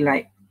examiner will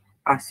like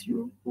ask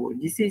you, oh,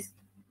 this is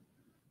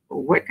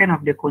what kind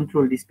of the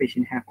control this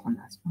patient have on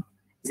asthma.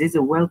 Is this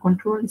a well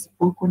control, is it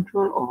poor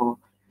control, or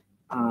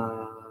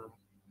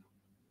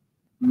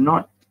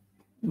not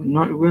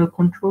well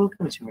controlled?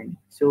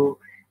 So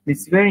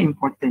it's very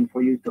important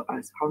for you to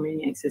ask how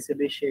many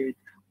exacerbations,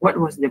 what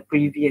was the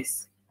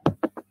previous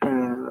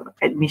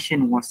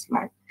admission was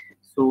like.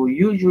 So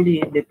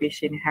usually the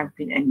patient have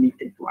been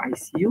admitted to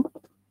ICU.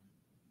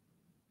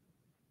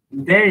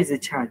 There is a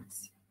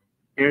chance.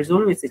 There's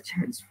always a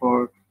chance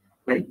for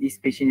like this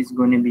patient is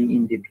going to be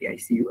in the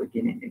PICU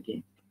again and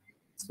again.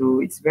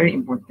 So it's very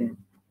important.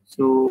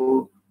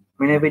 So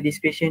whenever this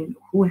patient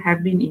who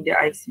have been in the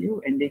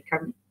ICU and they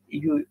come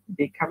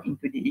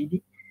into the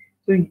ED,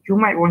 so you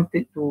might want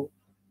it to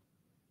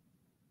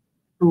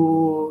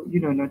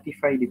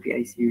notify the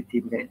PICU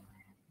team that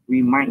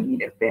we might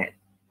need a bed.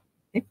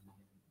 Okay?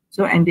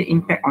 So and the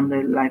impact on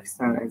the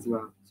lifestyle as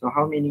well. So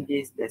how many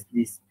days does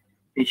this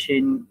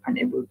patient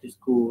unable to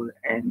school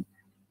and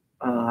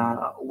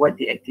what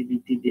the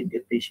activity that the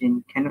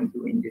patient cannot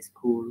do in the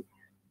school,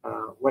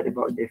 what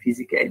about the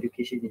physical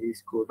education in the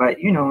school. But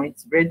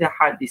it's rather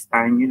hard this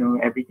time,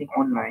 everything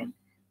online.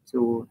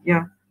 So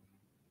yeah,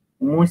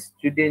 most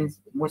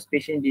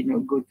patients did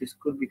not go to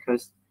school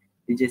because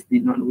they just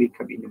did not wake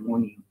up in the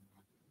morning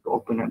to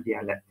open up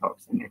their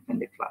laptops and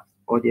attend the class,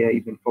 or they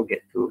even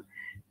forget to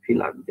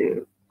fill out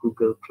the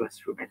Google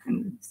Classroom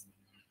attendance.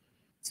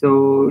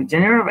 So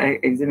general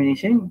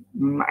examination,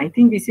 I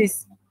think this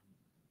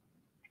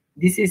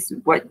is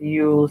what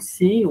you'll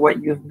see, what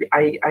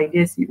I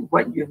guess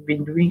what you've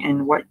been doing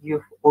and what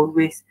you've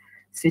always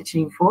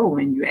searching for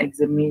when you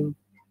examine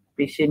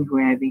patients who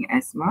are having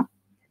asthma.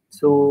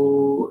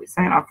 So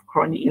sign of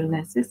chronic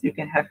illnesses, you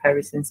can have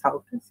Harrison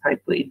sulcus,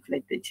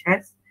 hyperinflated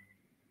chest,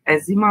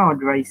 eczema or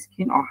dry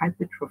skin, or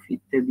hypertrophic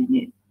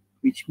turbinate,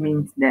 which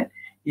means that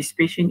this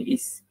patient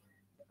is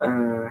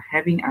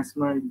having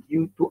asthma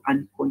due to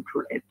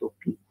uncontrolled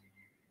atopy,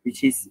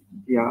 which is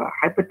their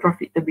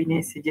hypertrophic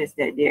turbinate suggests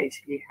that they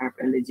actually have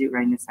allergic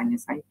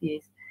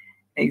rhinosinusitis.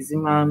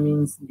 Eczema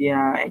means they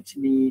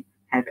actually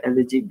have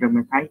allergic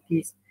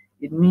dermatitis.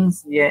 It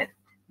means that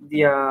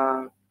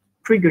their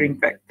triggering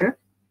factor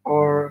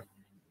or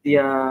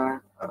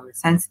their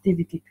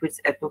sensitivity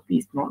towards atopy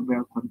is not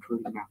well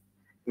controlled enough,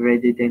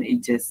 rather than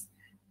it just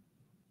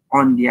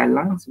on their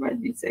lungs, but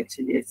it's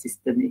actually a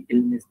systemic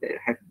illness that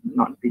have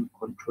not been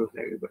controlled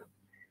very well.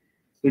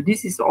 So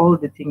this is all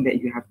the thing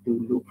that you have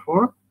to look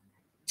for.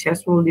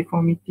 Chest wall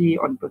deformity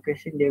on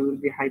percussion, there will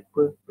be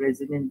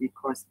hyper-resonant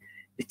because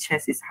the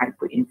chest is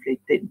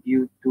hyperinflated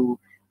due to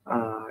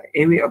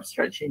airway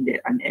obstruction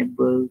that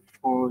unable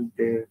for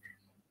the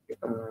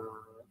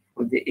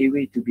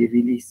airway to be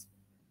released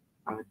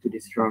to the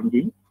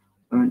surrounding,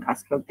 on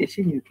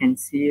auscultation, you can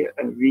see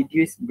a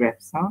reduced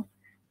breath sound,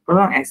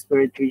 prolonged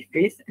expiratory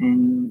phase,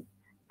 and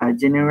a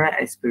general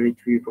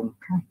expiratory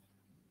bronchi.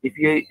 If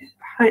you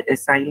heard a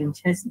silent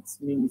chest, it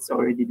means it's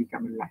already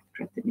become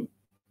life-threatening.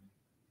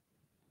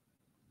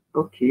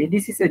 Okay,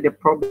 this is the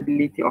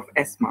probability of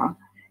asthma.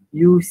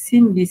 You've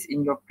seen this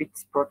in your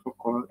Paeds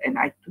protocol, and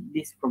I took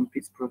this from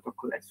Paeds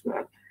protocol as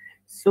well.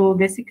 So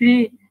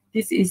basically,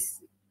 this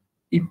is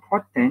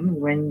important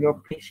when your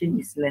patient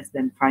is less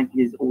than 5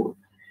 years old.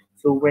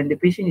 So when the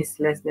patient is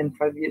less than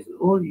 5 years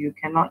old, you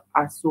cannot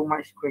ask so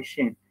much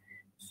question.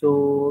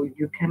 So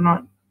you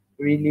cannot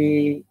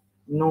really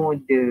know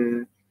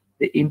the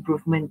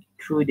improvement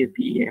through the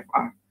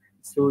PEFR.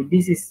 So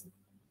this is,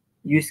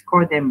 you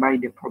score them by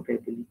the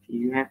probability.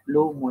 You have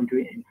low,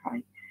 moderate, and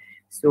high.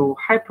 So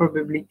high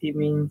probability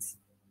means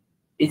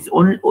it's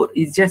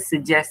just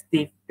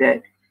suggestive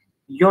that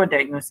your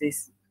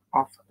diagnosis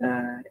of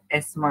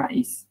asthma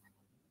is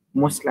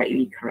most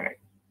likely correct.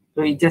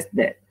 So it's just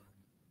that,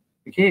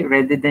 okay,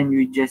 rather than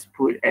you just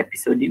put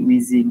episodic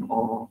wheezing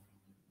or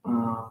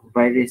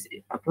virus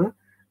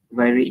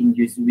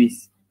induced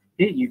wheeze.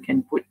 Okay, you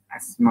can put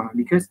asthma,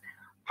 because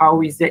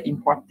how is that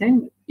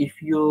important?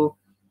 If you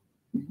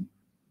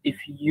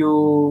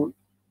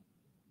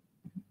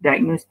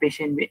diagnose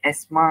patient with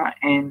asthma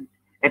and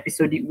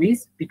episodic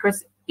wheeze,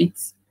 because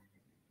it's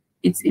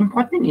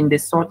important in the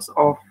sense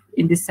of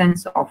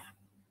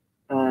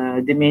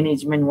the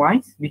management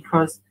wise,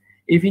 because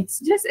if it's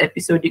just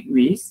episodic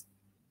wheeze,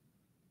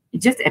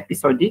 it's just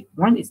episodic.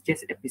 One is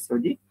just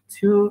episodic.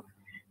 Two,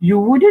 you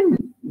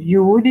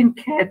wouldn't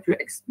care to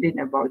explain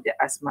about the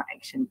asthma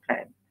action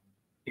plan,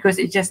 because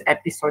it's just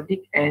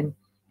episodic, and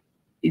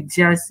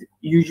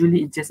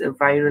usually it's just a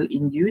viral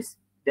induce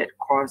that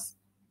cause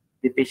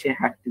the patient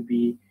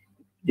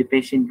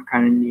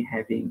currently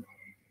having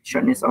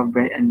shortness of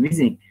breath and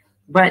wheezing.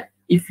 But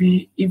if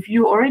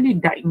you already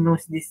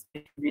diagnose this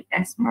with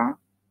asthma,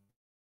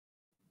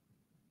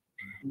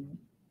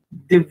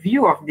 the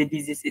view of the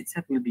disease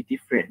itself will be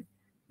different.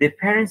 The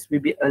parents will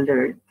be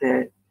alert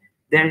that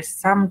there is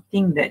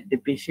something that the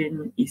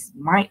patient is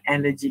might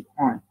allergic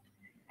on,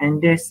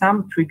 and there's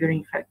some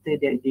triggering factor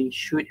that they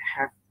should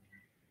have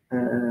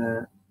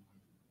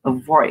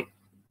avoid.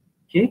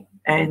 Okay,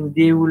 and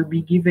they will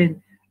be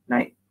given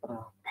like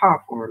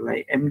PUF or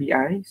like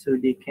MDI, so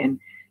they can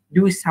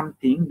do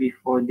something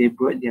before they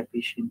brought their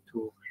patient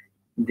to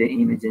the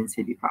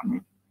emergency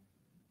department.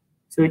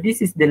 So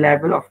this is the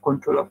level of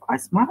control of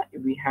asthma.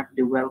 We have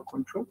the well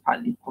controlled,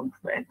 partly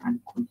controlled, and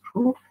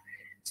uncontrolled.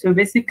 So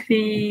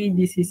basically,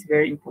 this is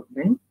very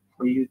important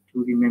for you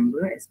to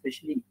remember,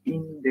 especially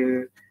in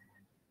the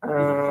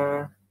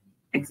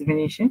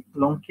examination,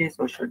 long case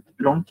or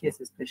long case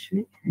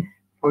especially,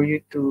 for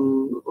you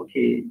to,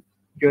 okay,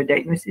 your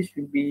diagnosis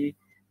will be,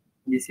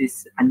 this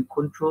is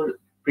uncontrolled,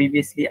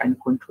 previously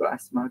uncontrolled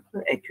asthma,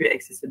 acute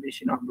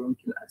exacerbation of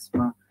bronchial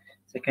asthma,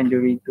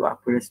 secondary to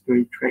upper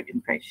respiratory tract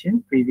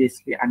infection,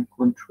 previously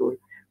uncontrolled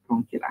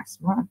bronchial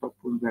asthma,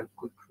 ataupun well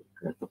controlled,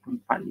 ataupun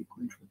partly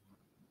controlled.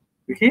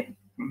 Okay.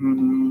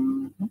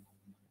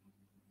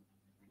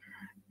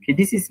 Okay,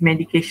 this is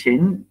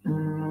medication.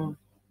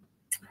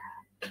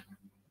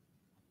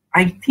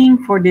 I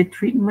think for the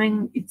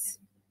treatment, it's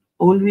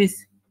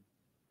always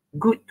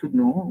good to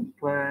know,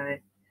 but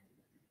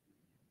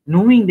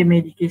knowing the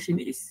medication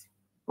is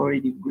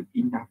already good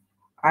enough.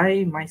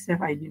 I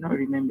myself, I do not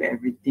remember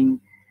everything,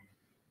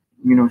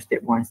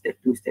 step 1, step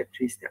 2, step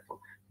 3, step 4.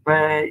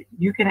 But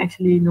you can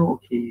actually know,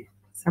 okay,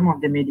 some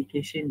of the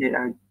medication that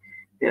are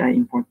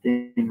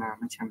important,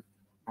 macam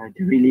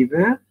the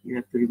reliever, you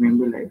have to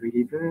remember like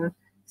reliever,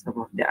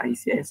 some of the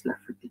ICS like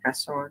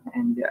fluticasone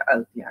and the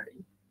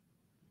LTRE.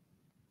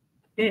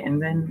 Okay,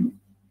 and then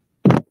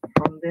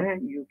from there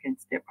you can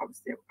step up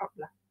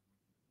lah.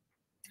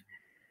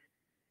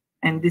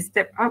 And the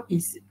step up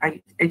is,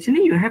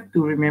 actually you have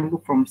to remember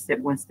from step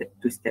 1, step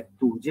 2, step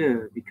 2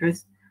 je,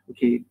 because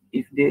okay,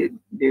 if the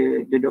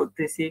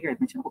doctor say kan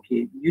macam,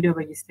 okay, you dah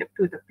bagi step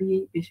 2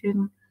 tapi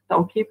patient tak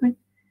okay pun,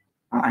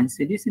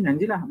 answer dia senang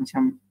je lah,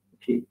 macam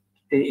okay,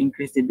 kita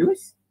increase the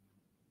dose,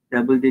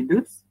 double the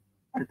dose,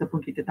 ataupun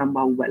kita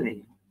tambah ubat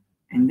lain.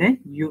 And then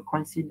you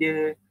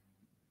consider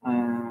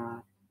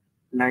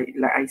like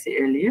I said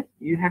earlier,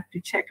 you have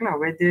to check lah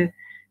whether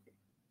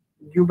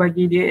you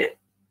bagi dia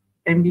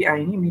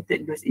MDI ni,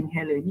 metered dose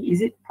inhaler ni,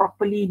 is it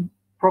properly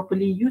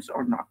used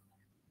or not?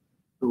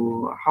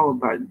 So how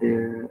about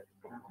the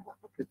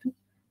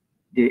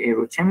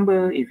aero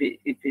chamber? If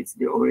it's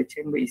the aero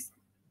chamber is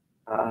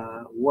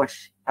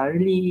washed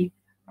thoroughly,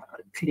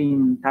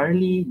 clean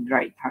thoroughly,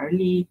 dried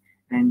thoroughly,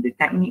 and the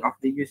technique of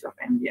the use of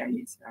MDI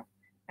itself.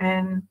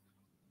 And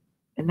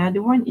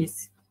another one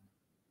is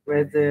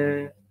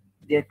whether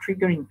their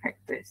triggering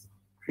factors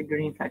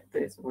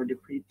or the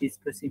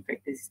predisposing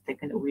factors is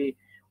taken away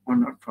or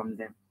not from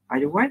them.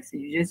 Otherwise,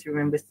 you just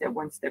remember step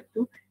 1, step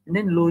 2, and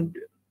then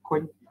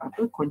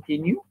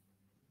continue,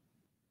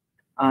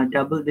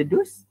 double the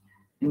dose,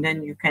 and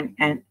then you can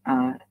add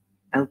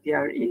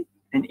LTRA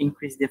and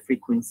increase the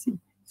frequency.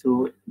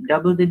 So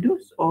double the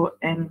dose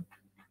and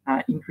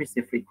increase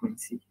the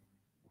frequency.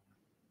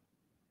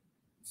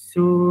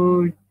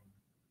 So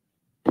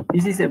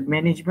this is a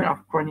management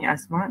of chronic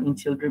asthma in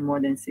children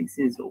more than 6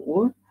 years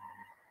old.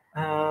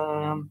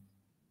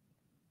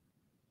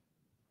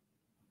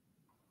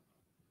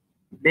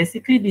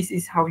 Basically, this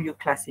is how you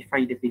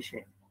classify the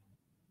patient.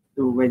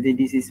 So whether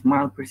this is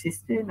mild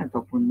persistent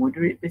ataupun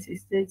moderate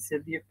persistent,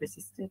 severe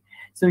persistent.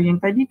 So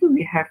yang tadi tu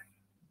we have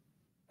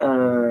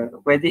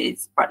whether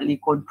it's partly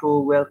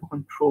controlled, well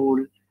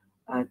controlled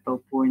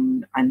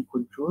ataupun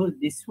uncontrolled.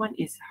 This one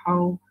is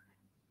how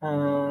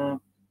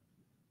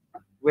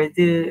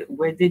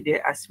whether the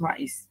asthma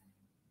is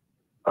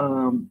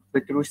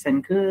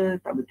berterusan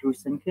ke, tak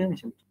berterusan ke,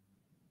 macam tu.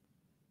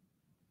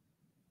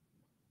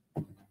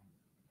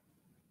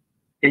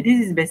 Okay,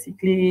 this is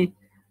basically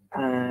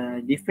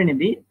different a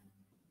bit.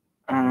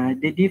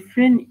 The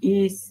difference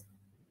is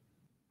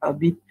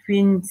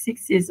between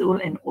 6 years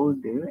old and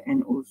older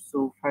and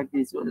also 5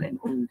 years old and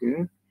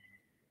older.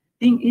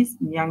 Thing is,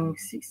 yang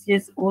 6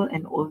 years old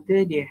and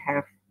older, they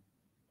have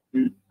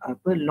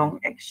long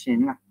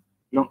action lah,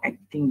 long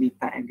acting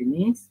beta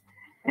agonist,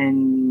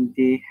 and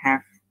they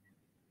have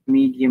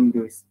medium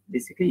dose.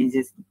 Basically,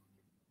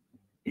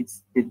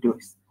 it's the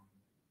dose.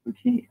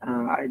 Okay.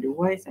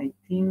 Otherwise, I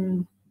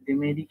think the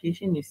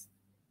medication is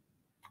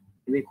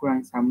lebih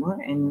kurang sama,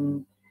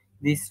 and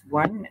this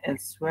one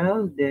as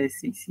well, the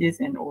 6 years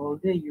and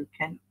older, you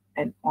can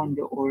add on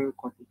the oral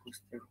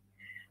corticosteroid.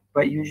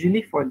 But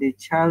usually for the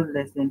child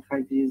less than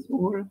 5 years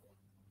old,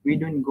 we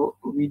don't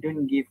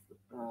give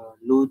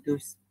low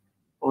dose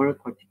oral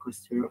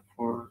corticosteroid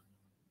for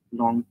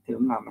long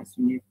term lah.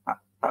 Maksudnya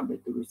tak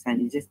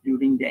berterusan. It's just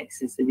during the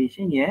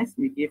exacerbation, yes,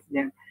 we give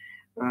them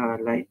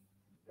like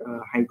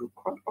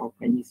hydrocort or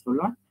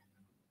prednisolone.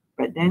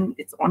 But then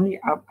it's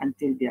only up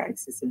until their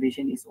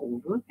exacerbation is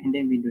over, and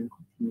then we don't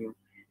continue.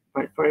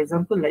 But for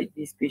example, like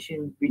this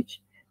patient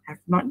which have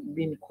not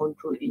been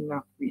controlled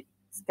enough with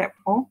step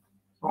 4,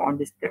 so on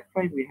the step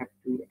 5, we have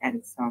to add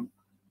some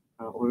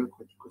oral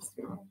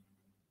corticosteroid.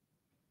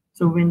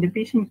 So when the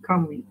patient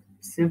comes with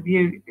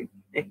severe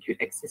acute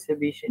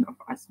exacerbation of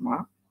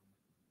asthma,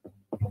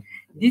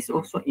 this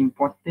also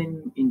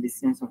important in the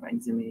sense of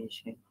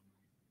examination.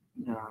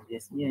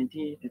 Biasanya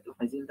nanti Datuk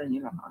Fazil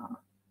tanya lah.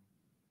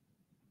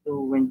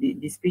 So when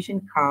this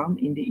patient come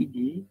in the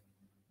ED,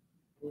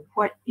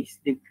 what is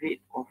the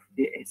grade of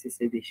the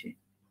exacerbation?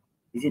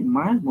 Is it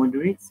mild,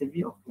 moderate,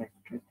 severe, or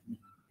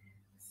life-threatening?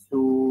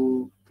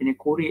 So kena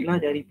korek lah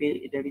dari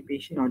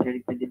patient or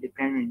daripada the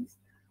parents.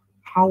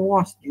 How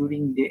was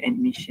during the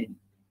admission?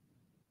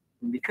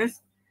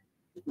 Because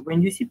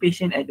when you see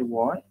patient at the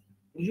ward,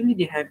 usually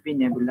they have been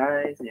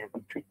nebulized, they have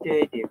been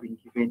treated, they have been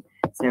given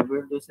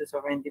several doses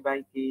of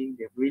antibiotic,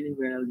 they're really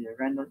well, they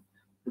run,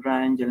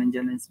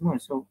 jalan-jalan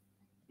semua. So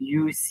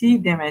you see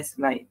them as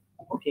like,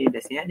 okay,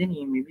 dah sihat dah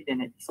ni, maybe they're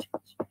not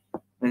discharged.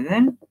 But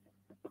then,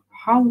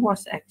 how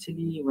was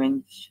actually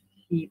when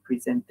he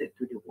presented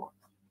to the ward?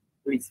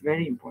 So it's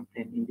very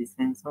important in the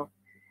sense of,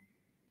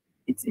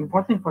 it's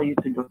important for you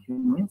to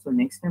document. So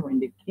next time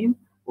when they came,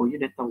 you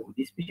dah tahu,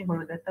 this patient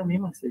kalau datang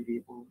memang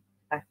severe or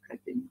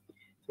life-threatening.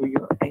 So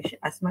your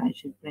asthma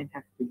action plan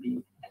have to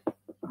be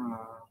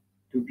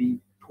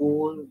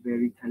told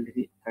very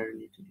thoroughly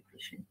to the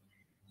patient.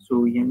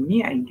 So yang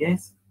ni, I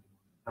guess,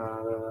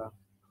 I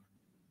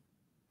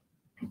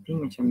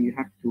think macam you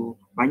have to,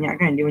 banyak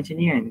kan dia macam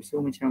ni kan.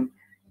 So macam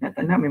nak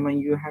tak nak memang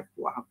you have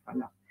to hafal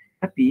lah.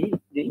 Tapi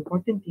the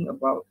important thing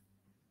about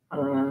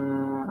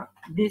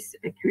this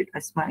acute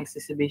asthma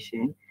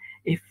exacerbation,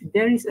 if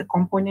there is a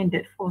component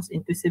that falls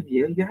into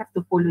severe, you have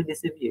to follow the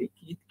severe.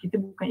 Kita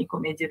bukan ikut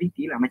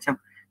majority lah.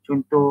 Macam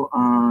contoh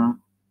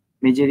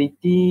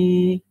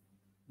majority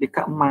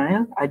dekat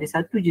mild, ada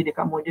satu je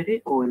dekat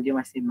moderate, dia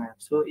masih mild.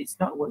 So it's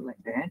not work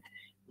like that.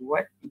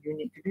 What you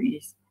need to do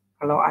is,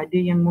 kalau ada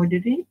yang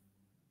moderate,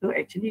 so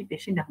actually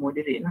patient dah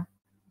moderate lah.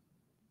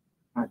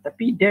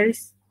 Tapi there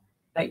is,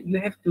 like, you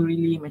have to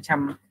really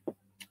macam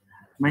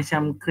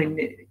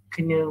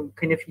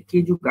kena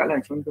fikir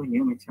jugalah.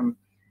 Contohnya macam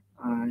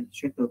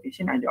contoh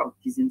patient ada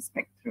autism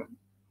spectrum,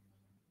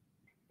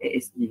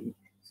 ASD.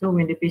 So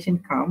when the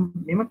patient come,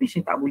 memang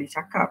patient tak boleh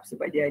cakap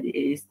sebab dia ada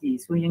ASD.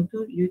 So yang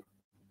tu you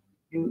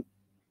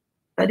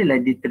tak adalah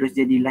dia terus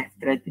jadi life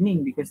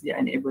threatening because they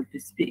are unable to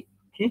speak.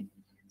 Okay,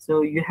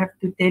 so you have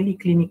to tally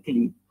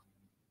clinically.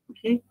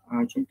 Okay,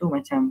 contoh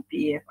macam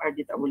PAFR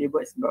dia tak boleh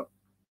buat sebab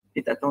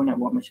dia tak tahu nak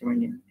buat macam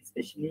mana,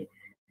 especially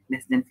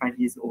less than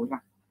 5 years old lah.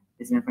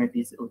 Less than 5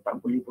 years old tak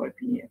boleh buat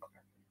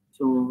PAFR.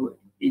 So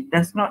it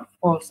does not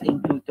fall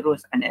into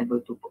terus unable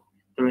to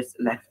terus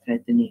life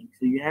threatening.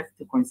 So you have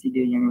to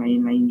consider yang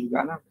lain-lain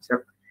jugalah,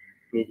 macam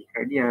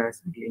bradycardia,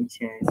 severe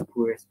chest,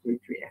 poor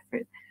respiratory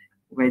effort,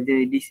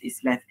 whether this is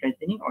life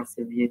threatening or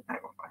severe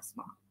type of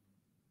asthma.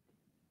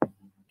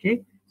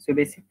 Okay, so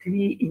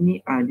basically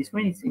ini this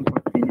one is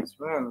important as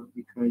well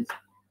because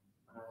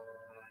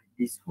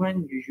this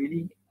one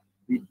usually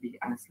will be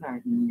asked lah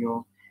in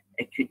your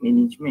acute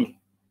management.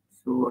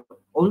 So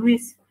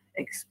always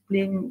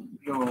explain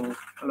your,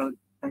 kalau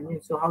tanya,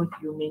 so how do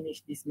you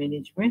manage this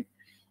management?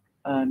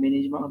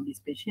 management of this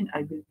patient,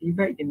 I will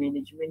divide the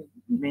management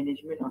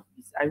of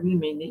this. I will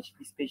manage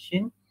this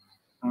patient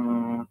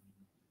uh,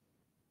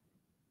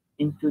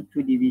 into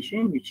two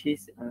division, which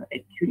is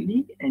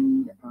acutely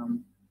and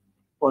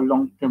for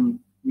long-term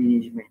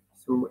management.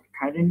 So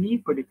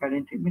currently for the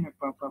current treatment,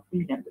 apa-apa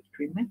you nak buat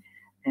treatment,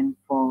 and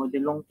for the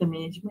long-term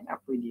management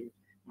apa dia?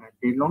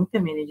 The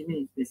long-term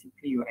management is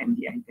basically your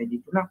MDI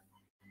tadi tu lah.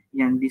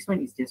 Yang this one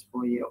is just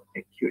for your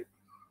acute.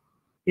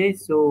 Okay,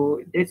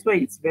 so that's why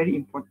it's very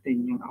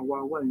important yang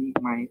awal-awal ni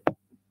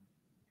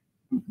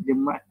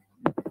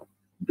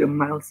the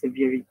mild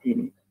severity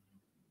ni.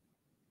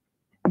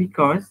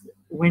 Because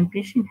when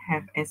patients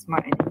have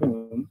asthma at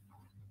home,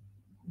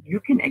 you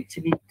can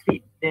actually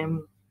treat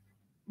them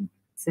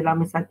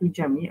selama 1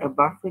 jam ni, a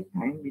buffer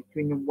time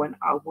between 1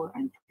 hour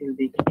until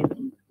they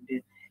came into the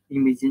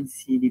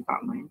emergency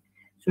department.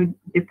 So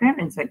the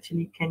parents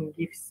actually can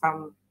give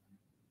some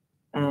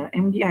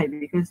MDI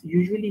because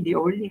usually they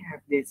already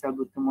have their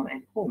salbutamol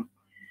at home.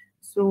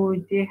 So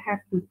they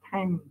have to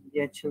time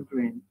their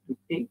children to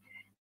take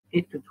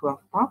 8 to 12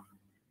 puff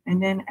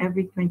and then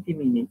every 20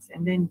 minutes,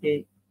 and then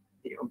they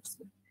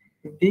observe.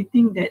 If they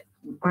think that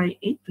by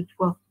 8 to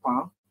 12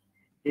 puff,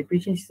 the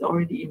patient is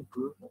already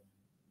improved,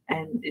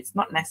 and it's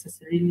not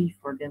necessarily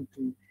for them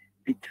to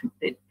be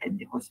treated at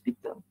the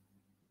hospital.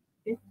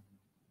 Okay?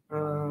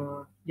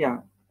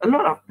 Yeah, a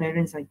lot of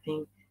parents, I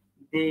think,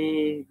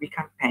 they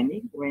become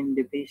panic when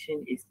the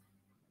patient is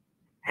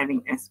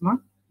having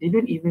asthma. They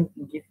don't even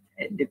give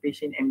the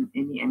patient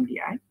any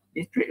MDI.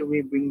 They straight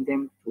away bring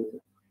them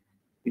to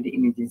the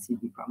emergency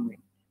department.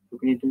 So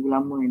kena tunggu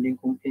lama and then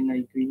complain lah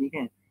itu ini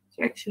kan.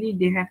 So actually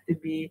they have to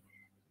be,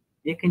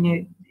 the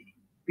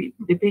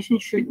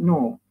patient should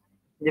know,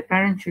 the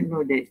parent should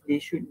know that they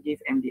should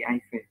give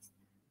MDI first.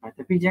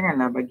 Tapi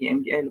janganlah bagi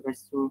MDI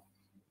lepas tu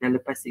dah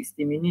lepas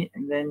 60 minit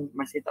and then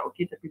masih tak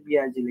okay tapi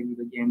biar je lagi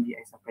bagi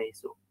MDI sampai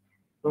esok.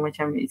 So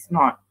macam it's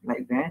not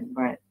like that,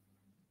 but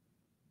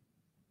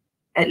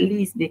at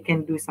least they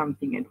can do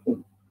something at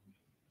home.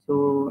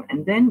 So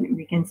and then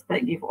we can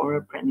start give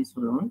oral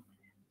prednisolone.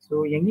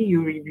 So yang ni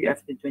you review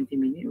after 20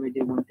 minutes whether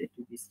they wanted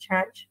to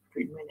discharge,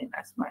 treatment and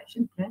asthma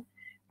action plan.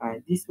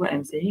 This is what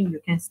I'm saying.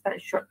 You can start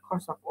short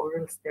course of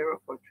oral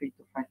steroid for 3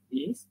 to 5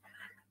 days,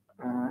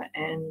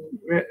 and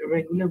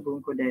regular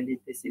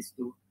bronchodilators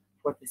to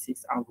 4 to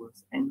 6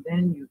 hours, and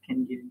then you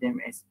can give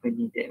them as per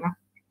needed lah.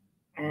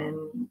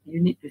 And you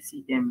need to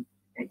see them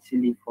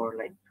actually for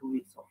like 2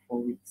 weeks or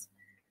 4 weeks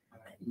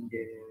in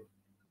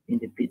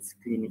the Paeds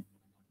clinic.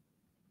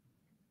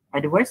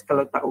 Otherwise,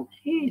 kalau tak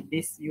okay,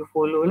 this you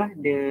follow lah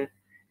the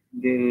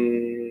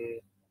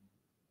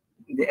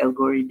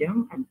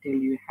algorithm until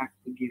you have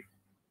to give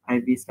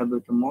IV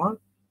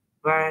salbutamol.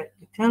 But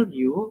to tell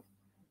you,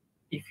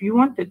 if you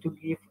wanted to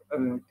give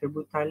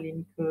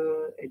terbutaline ke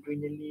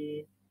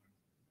adrenaline,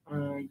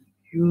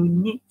 you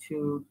need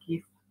to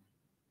give.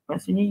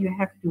 Maksudnya you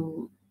have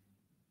to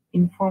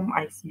inform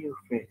ICU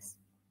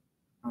first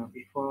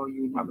before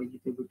you nak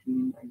bagi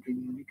terbutaline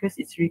adrenaline because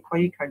it's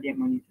required cardiac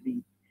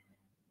monitoring.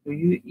 So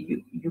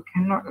you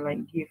cannot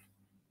like give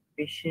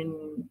patient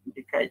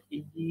dekat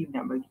ED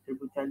nak bagi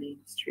terbutaline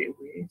straight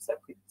away,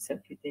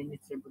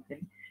 subcutaneous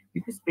terbutaline,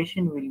 because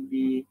patient will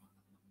be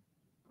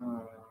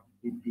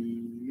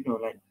you know,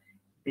 like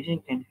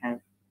patient can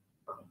have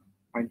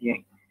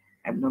cardiac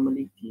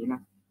abnormality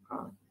lah,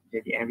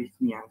 jadi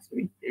arrhythmia. So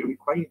it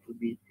required to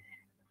be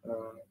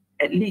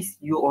at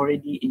least you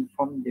already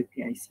inform the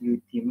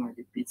PICU team lah,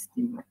 the Paeds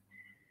team lah,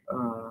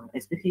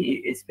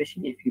 especially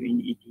if you're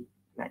in ED.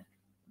 Like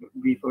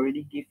we've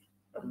already give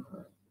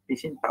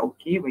patient tak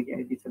okay bagi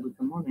IV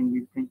salbutamol and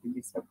we plan to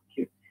be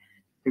subcutaneous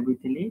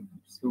terbutaline.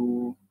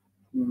 So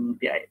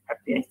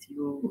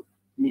PICU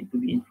need to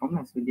be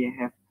informed lah, so they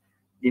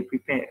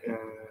prepare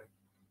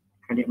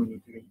cardiac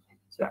monitoring.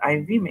 So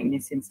IV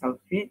magnesium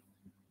sulfate,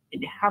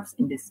 it helps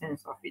in the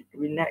sense of it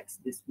relax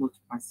the smooth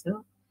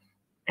muscle,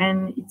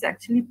 and it's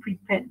actually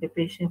prepared the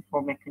patient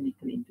for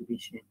mechanical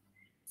intubation.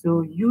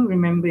 So you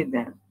remember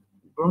that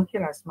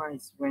bronchial asthma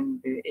is when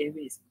the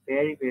airway is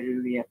very, very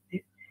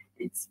reactive,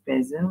 it's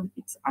spasm,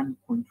 it's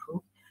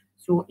uncontrolled.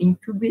 So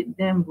intubate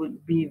them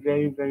would be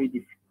very, very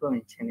difficult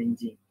and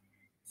challenging.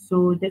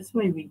 So that's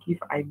why we give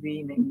IV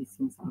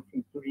magnesium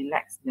sulfate to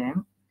relax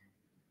them,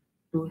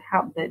 to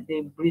help that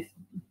they breathe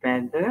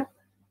better,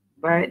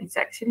 but it's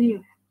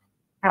actually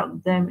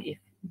help them if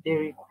they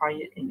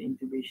require an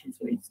intubation,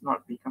 so it's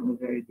not become a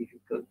very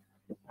difficult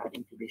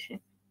intubation.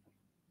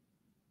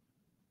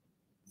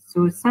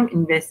 So some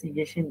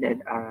investigation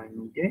that are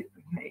needed,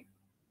 like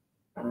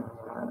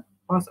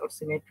pulse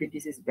oximetry,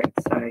 this is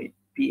backside,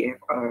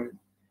 PFR,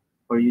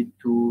 for you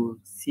to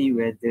see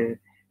whether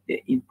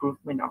the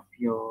improvement of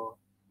your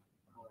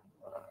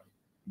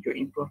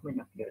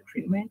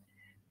treatment.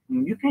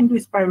 You can do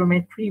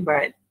spirometry,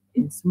 but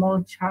in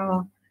small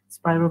child,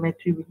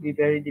 spirometry would be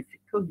very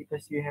difficult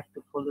because you have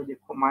to follow the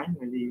command,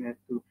 whether you have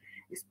to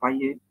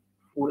expire,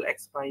 full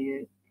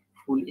expired,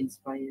 full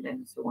inspired,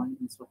 and so on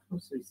and so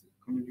forth. So it's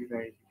going to be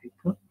very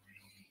difficult.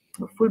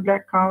 A full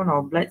blood count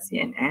or blood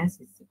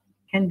CNS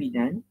can be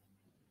done.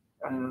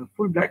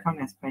 full blood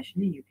count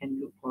especially, you can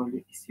look for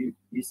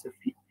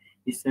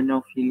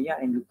eosinophilia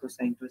and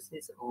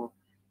leukocytosis, or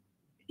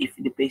if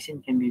the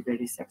patient can be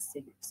very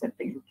septic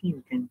looking,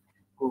 you can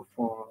go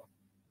for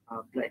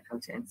blood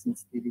culture and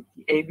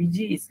sensitivity.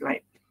 ABG is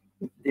like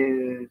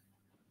the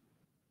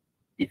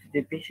if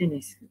the patient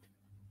is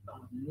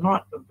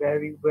not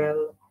very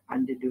well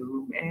under the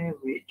room air,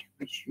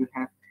 which you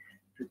have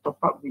to top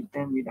up with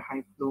them with a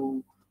high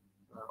flow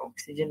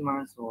oxygen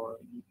mask, or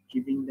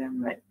giving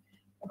them like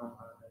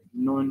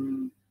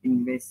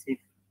non-invasive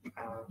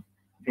uh,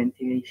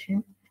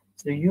 ventilation.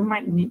 So you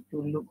might need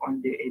to look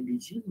on the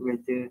ABG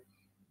whether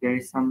there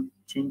is some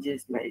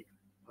changes like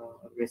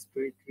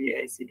respiratory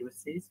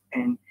acidosis,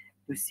 and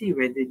to see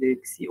whether the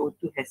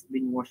CO2 has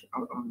been washed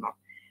out or not.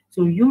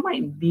 So you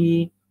might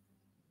be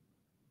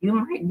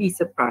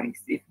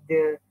surprised if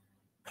the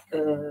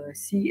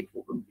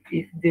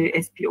if the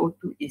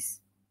SpO2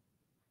 is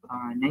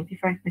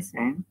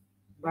 95%,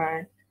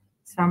 but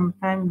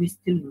sometimes we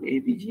still do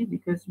ABG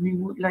because we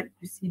would like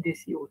to see the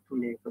CO2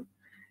 level.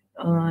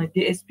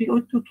 The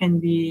SpO2 can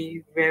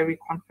be very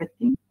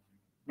comforting,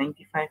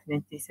 95,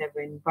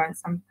 97, but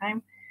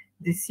sometimes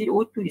the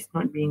CO2 is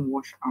not being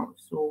washed out,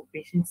 so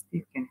patients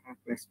still can have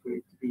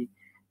respiratory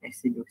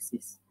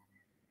acidosis.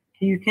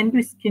 Okay, you can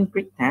do skin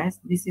prick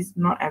test. This is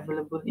not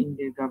available in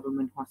the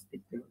government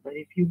hospital, but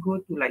if you go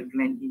to like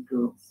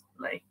Gleneagles,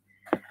 like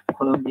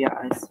Columbia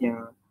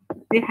Asia,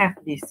 they have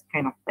this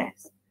kind of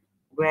test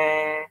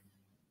where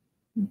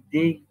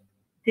they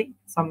take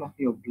some of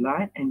your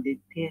blood and they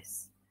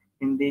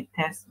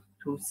test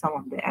to some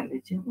of the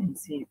allergen and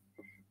see if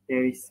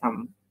there is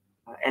some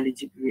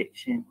allergic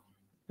reaction.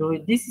 So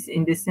this is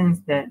in the sense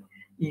that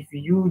if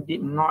you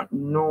did not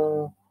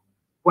know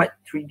what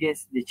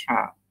triggers the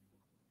child,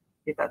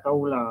 dia tak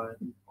tahulah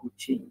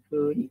kucing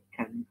ke,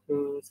 ikan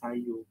ke,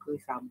 sayur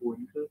ke,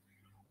 sabun ke,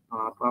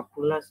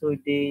 apa-apalah. So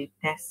they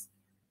test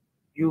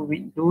you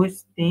with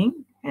those things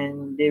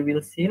and they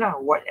will say lah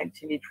what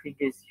actually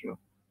triggers you.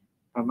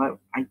 But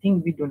I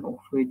think we don't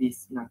offer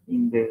this lah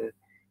in the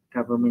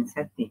government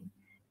setting.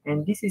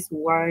 And this is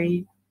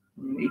why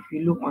if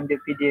you look on the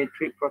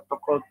pediatric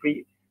protocol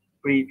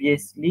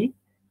previously,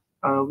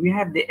 we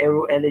have the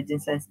aero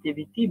allergen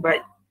sensitivity, but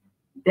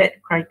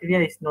that criteria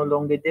is no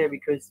longer there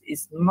because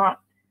it's not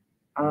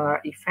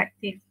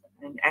effective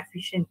and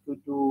efficient to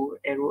do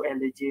aero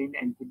allergen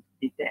and to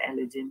detect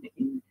allergen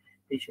in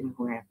patients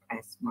who have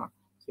asthma.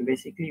 So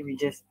basically, we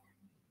just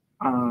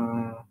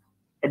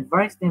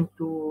advise them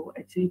to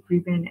actually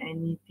prevent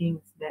any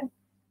things that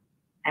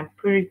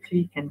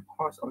empirically can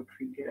cause or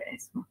trigger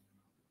asthma.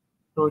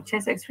 So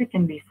chest X-ray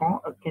can be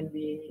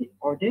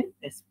ordered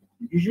as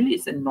usually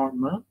it's a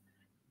normal,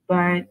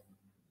 but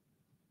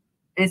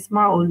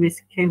asthma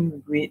always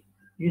came with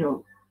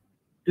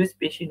those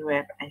patients who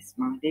have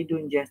asthma. They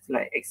don't just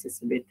like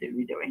exacerbate it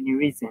without any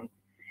reason.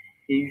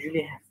 They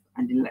usually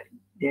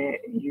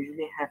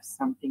have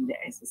something that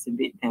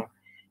exacerbate them,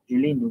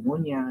 usually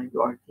pneumonia,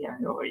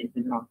 URTI, or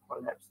even lung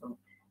collapse, or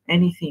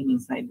anything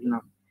inside the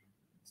lung.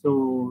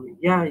 So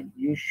yeah,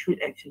 you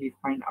should actually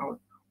find out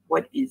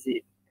what is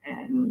it,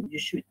 and you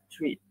should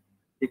treat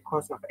the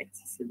cause of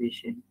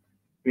exacerbation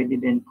rather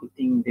than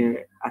putting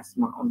the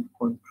asthma on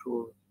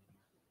control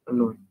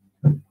alone.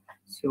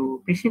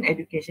 So patient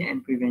education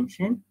and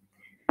prevention,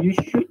 you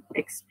should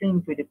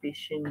explain to the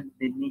patient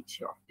the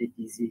nature of the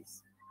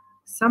disease.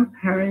 Some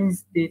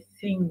parents, they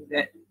think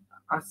that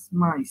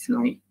asthma is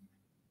like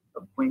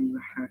when you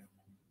have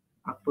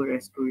upper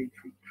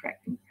respiratory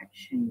tract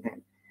infection, that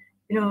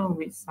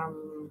with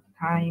some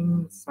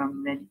time,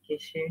 some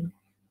medication,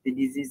 the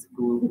disease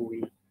go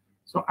away.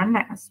 So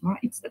unlike asthma,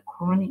 it's a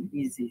chronic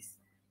disease.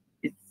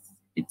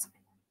 It's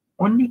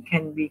only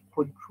can be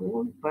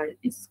controlled, but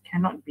it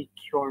cannot be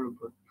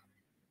curable.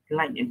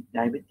 Like in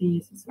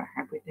diabetes, it's like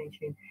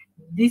hypertension.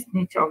 This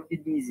nature of the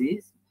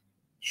disease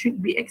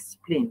should be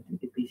explained to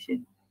the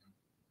patient,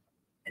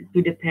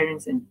 to the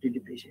parents, and to the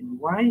patient.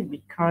 Why?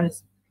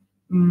 Because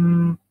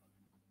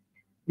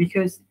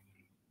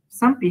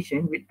some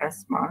patients with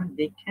asthma,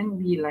 they can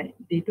be like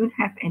they don't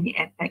have any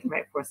attack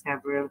like for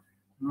several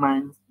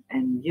months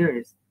and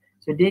years.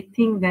 So they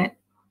think that,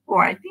 oh,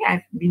 I think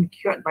I've been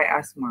cured by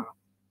asthma,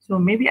 so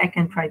maybe I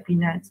can try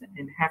peanuts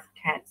and have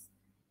cats.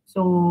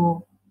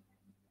 So,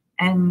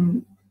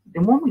 and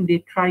the moment they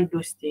try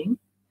those things,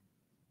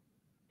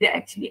 they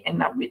actually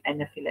end up with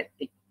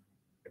anaphylactic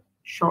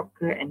shock,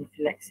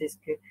 anaphylaxis.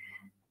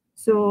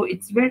 So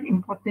it's very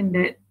important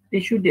that they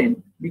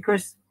shouldn't,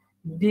 because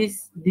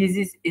this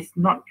disease is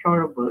not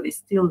curable, it's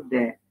still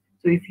there.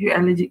 So if you're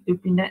allergic to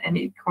peanut and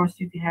it causes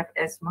you to have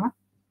asthma,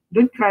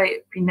 don't try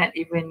peanut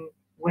even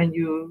when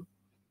you're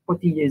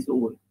 40 years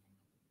old.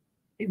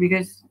 Okay,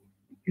 because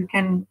you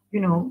can,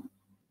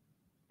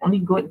 only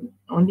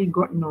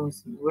God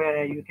knows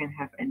where you can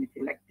have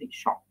anaphylactic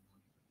shock.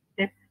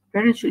 Okay?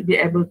 Parents should be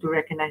able to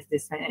recognize the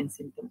sign and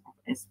symptom of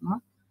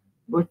asthma.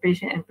 Both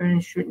patient and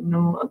parents should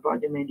know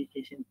about the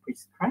medication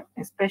prescribed,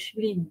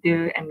 especially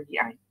the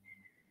MDI.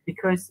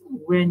 Because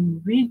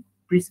when we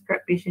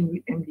prescribe patient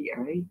with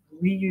MDI,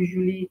 we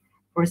usually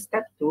For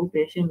step 2,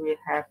 patient will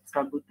have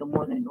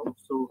salbutamol and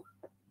also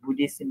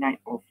budesonide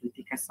or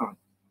fluticasone.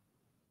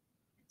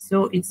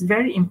 So it's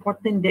very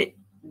important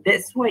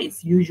that's why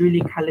it's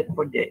usually color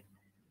coded.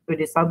 So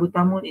the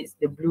salbutamol is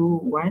the blue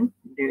one,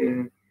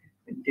 the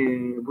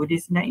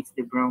budesonide is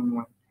the brown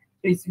one.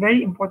 So it's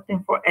very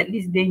important for at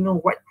least they know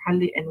what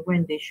color and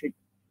when they should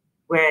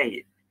wear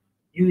it,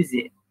 use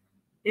it.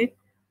 Okay,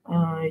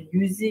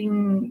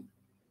 using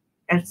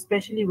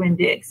especially when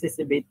they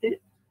exacerbated,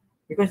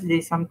 because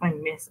they sometimes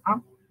mess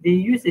up, they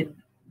use a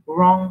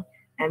wrong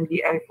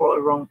MDI for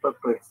a wrong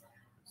purpose.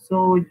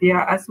 So their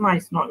asthma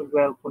is not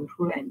well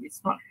controlled and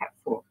it's not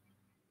helpful.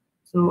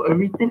 So a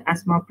written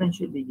asthma plan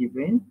should be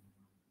given.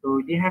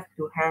 So they have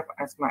to have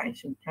asthma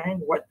action plan,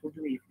 what to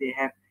do if they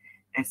have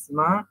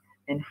asthma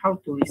and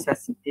how to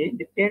resuscitate.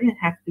 The parent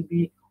have to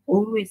be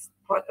always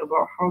thought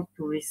about how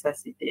to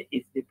resuscitate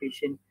if the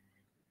patient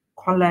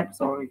collapse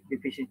or if the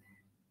patient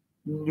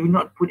do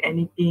not put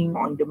anything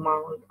on the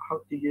mouth, how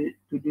to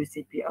do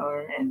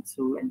CPR and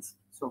so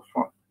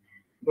forth.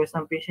 Because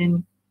some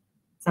patient,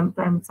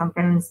 sometimes some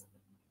parents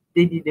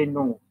they didn't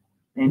know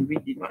and we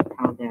did not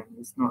tell them.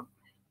 It's not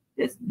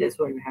that's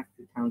why we have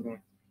to tell them.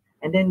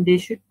 And then they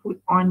should put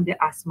on the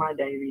asthma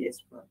diary as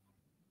well.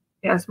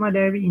 The asthma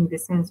diary in the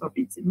sense of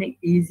it's make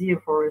easier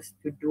for us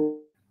to do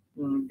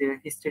the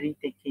history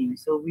taking.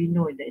 So we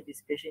know that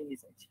this patient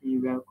is actually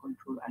well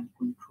controlled and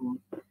controlled.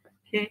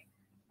 Okay.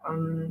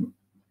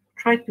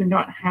 Try to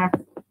not have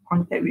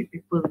contact with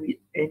people with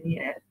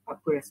any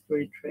upper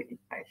respiratory tract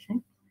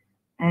infection.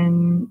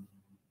 And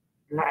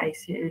like I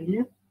said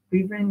earlier,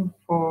 prevent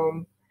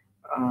from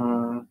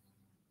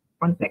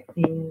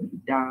contacting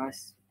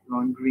dust,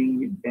 laundering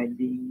with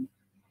bedding,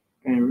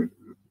 and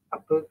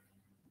apa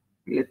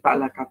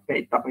letaklah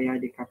kapet, tak payah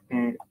ada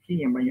kapet.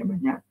 Okay, yang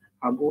banyak-banyak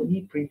habuk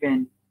ni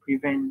prevent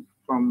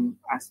from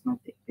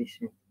asthmatic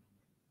patient.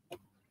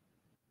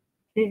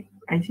 Okay,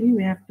 actually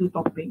we have 2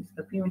 topics,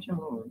 tapi macam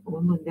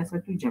no, dah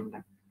 1 jam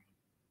dah.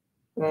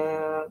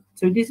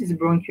 So this is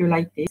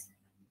bronchiolitis.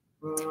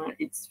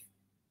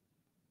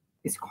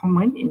 It's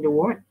common in the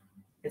ward,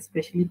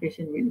 especially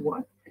patient with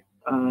what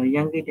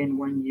younger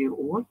than 1 year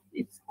old.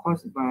 It's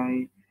caused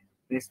by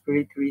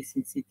respiratory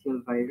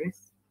syncytial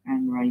virus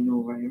and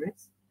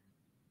rhinovirus.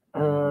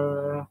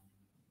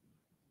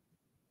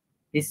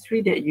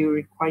 History that you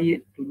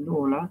required to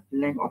know lah,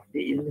 length of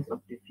the illness of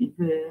the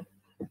fever,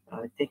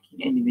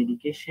 taking any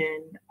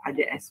medication,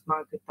 ada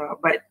asthma ke tak.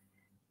 But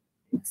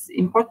it's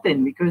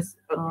important because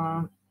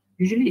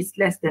usually it's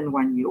less than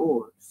 1 year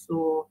old.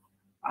 So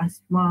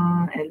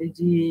asthma,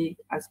 allergy,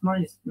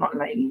 asthma is not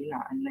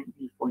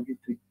unlikely for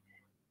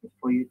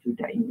you to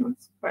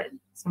diagnose. But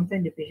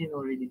sometimes the patient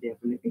already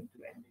developing to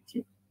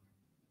allergy.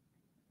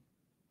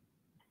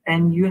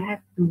 And you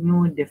have to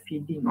know the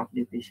feeding of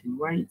the patient.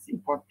 Why it's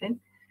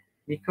important?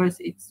 Because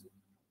it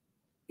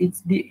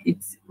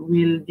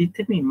will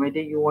determine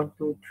whether you want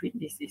to treat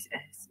this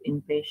as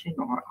inpatient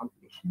or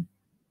outpatient.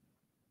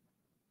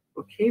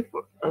 Okay,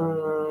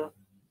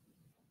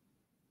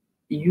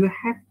 you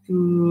have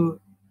to.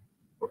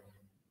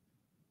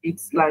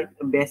 It's like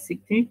a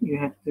basic thing. You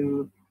have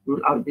to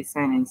rule out the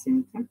sign and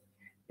symptom,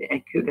 the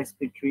acute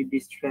respiratory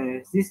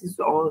distress. This is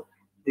all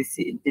the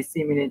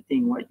similar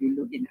thing. What you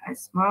look in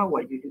asthma,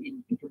 what you look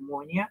in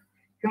pneumonia,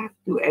 you have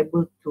to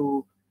able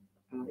to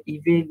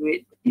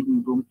evaluate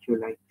in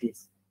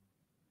bronchiolitis.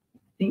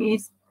 Thing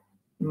is,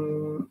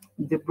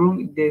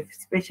 the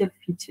special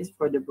features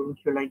for the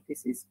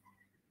bronchiolitis is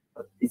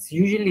it's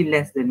usually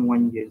less than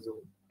 1 year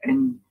old,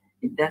 and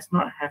it does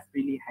not have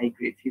really high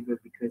grade fever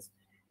because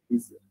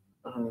it's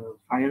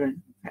viral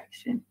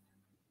infection.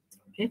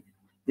 Okay,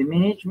 the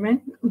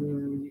management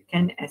you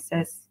can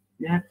assess.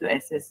 You have to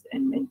assess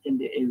and maintain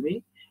the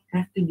airway. You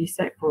have to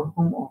decide for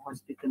home or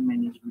hospital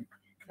management.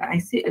 Like I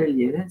said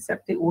earlier,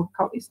 septic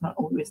workup is not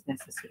always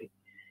necessary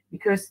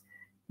because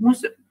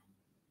most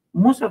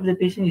of the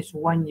patient is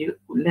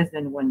less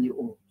than 1 year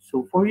old.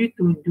 So for you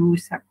to do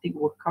septic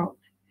workup,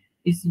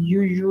 it's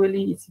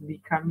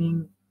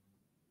becoming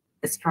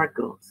a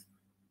struggle.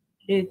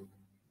 Okay,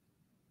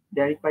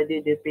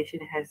 daripada the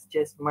patient has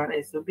just mild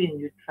SOB and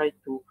you try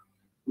to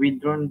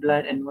withdraw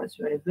blood and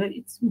whatsoever,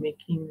 it's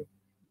making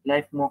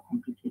life more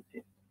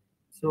complicated.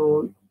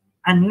 So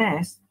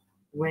unless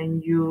when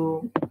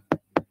you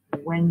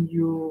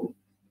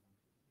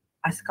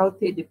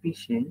auscultate the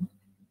patient,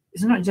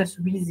 it's not just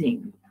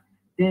wheezing.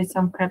 There's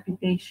some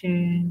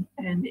crepitation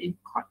and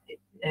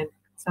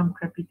some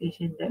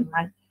crepitation that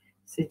might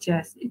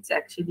suggest it's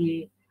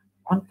actually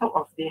on top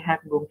of they have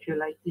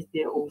bronchiolitis,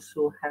 they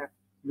also have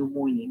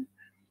pneumonia.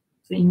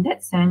 So in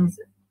that sense,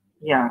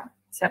 yeah,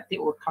 septic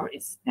workup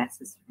is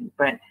necessary.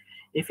 But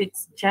if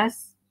it's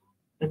just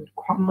a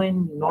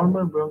common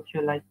normal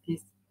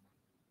bronchiolitis,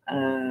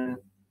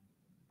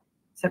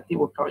 septic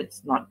workup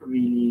is not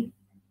really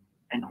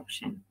an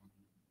option.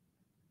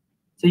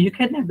 So you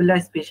can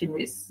nebulize patient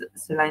with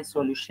saline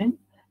solution,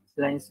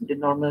 the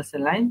normal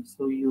saline.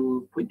 So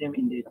you put them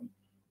in the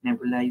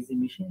nebulizing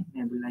machine,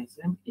 nebulize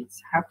them. It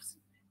helps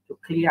to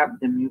clear up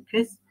the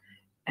mucus,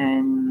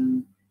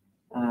 and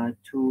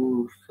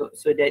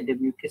so that the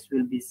mucus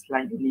will be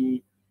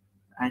slightly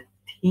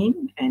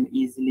thin and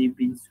easily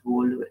being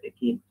swallowed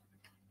again.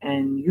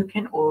 And you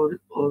can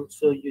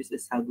also use a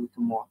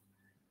salbutamol,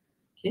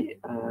 okay,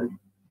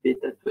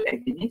 beta 2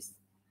 agonist,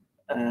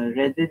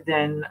 rather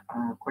than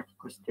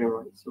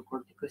corticosteroids. So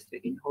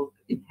corticosteroid,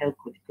 inhaled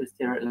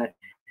corticosteroid like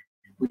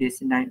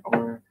budesonide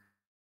or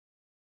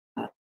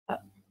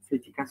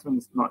fluticasone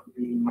is not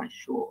really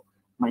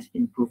much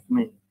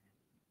improvement.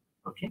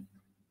 Okay,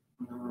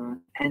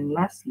 and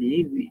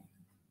lastly,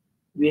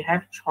 we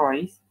have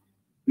choice.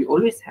 We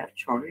always have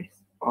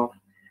choice of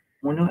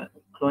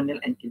monoclonal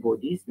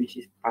antibodies, which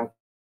is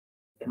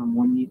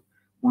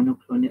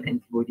monoclonal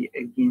antibody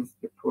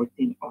against the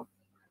protein of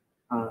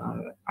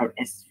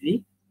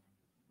RSV,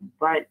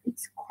 but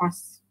it's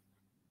cost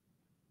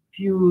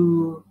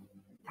few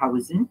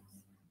thousands,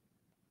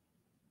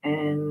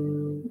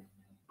 and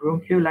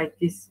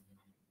bronchiolitis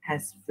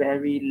has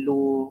very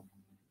low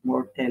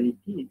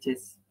mortality,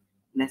 just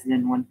less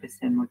than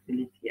 1%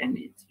 mortality, and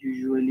it's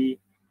usually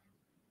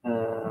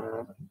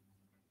uh,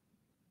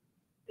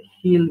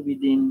 cured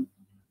within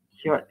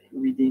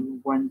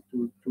 1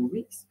 to 2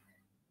 weeks.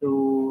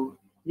 So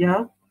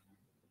yeah,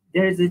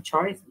 there is a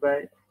choice,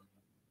 but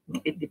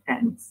it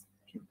depends.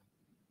 Okay.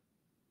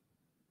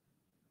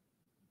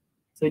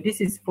 So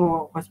this is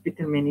for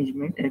hospital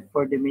management and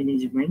for the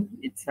management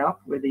itself,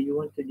 whether you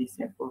want to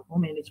decide for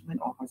home management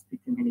or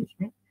hospital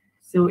management.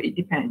 So it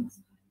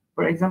depends.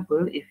 For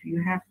example, if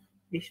you have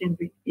patient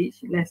with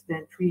age less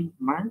than 3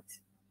 months,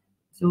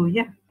 so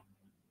yeah,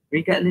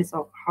 regardless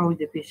of how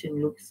the patient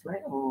looks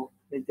like or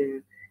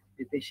whether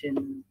the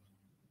patient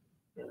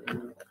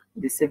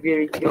the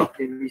severity of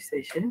the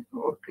recession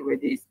or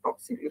whether it's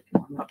toxic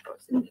looking or not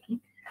toxic looking,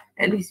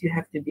 at least you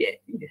have to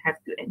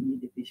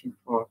admit the patient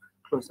for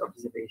close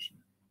observation.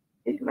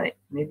 Okay, like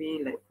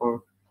maybe like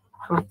for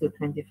 12 to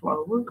 24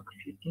 hours,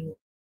 if you think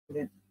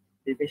that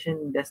the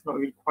patient does not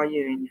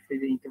require any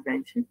further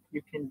intervention,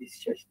 you can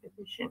discharge the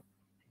patient.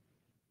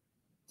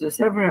 So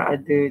several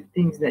other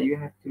things that you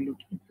have to look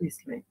into is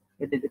like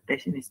whether the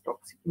patient is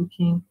toxic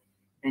looking,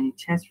 any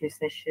chest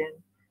recession,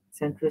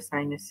 central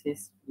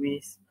sinuses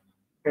with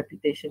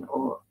palpitation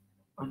or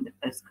on the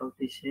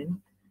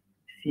auscultation,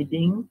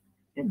 feeding,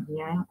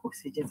 apnea,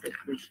 oxygen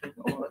saturation,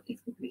 or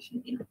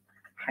extubation in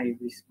high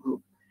risk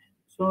group.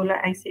 So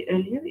like I said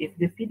earlier, if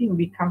the feeding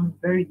becomes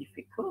very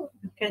difficult,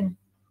 you can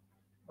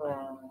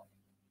uh,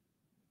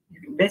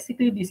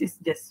 basically this is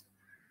just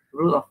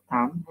rule of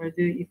thumb. Whether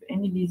if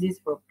any disease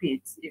for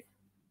Paeds, if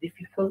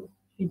difficult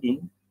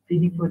feeding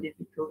for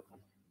difficult,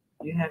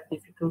 you have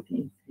difficulty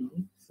in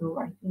feeding. So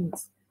I think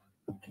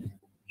it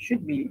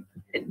should be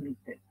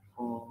admitted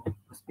for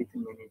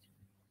hospital management.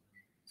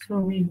 So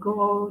we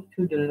go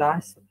to the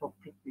last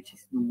topic, which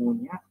is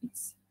pneumonia.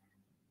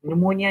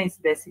 Pneumonia is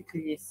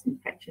basically its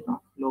infection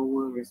of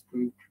lower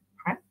respiratory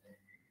tract.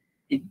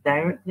 It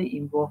directly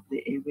involves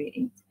the airway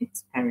in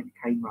its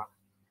parenchyma.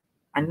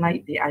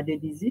 Unlike the other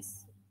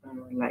disease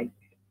like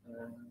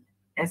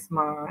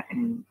asthma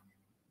and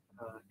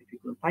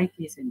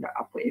epiglottitis and the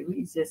upper airway,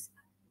 it's just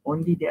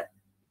only the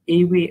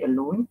airway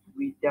alone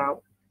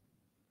without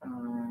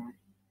uh,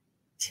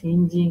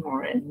 changing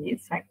or any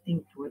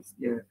affecting towards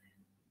the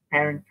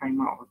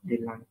parenchyma of the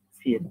lung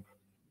field.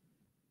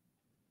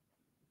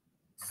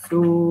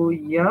 So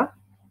yeah,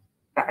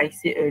 like I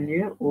said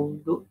earlier,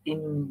 although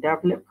in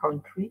developed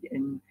country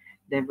and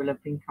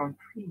developing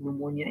country,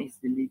 pneumonia is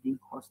the leading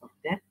cause of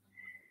death.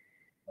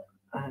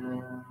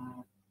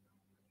 Uh,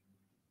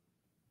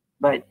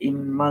 but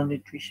in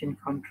malnutrition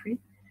country,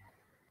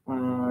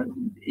 uh,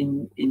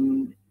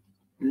 in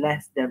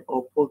less than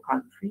or poor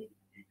country,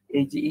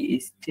 AGE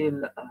is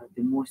still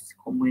the most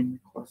common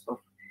cause of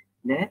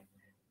death.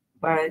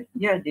 But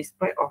yeah,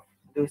 despite of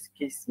those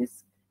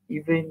cases,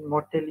 even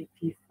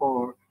mortality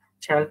for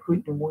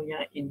childhood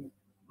pneumonia in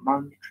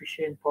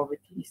malnutrition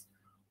poverty is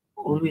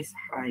always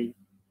high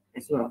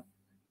as well.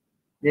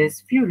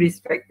 There's few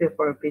risk factors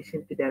for a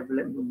patient to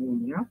develop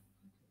pneumonia: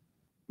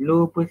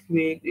 low birth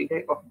weight,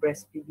 lack of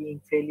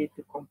breastfeeding, failure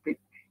to complete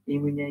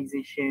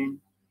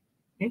immunization,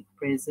 okay,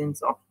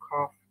 presence of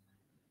cough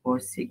or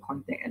sick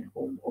contact at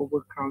home,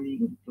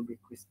 overcrowding, and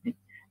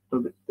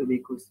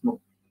tobacco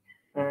smoke.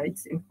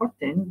 It's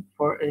important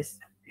for us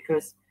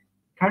because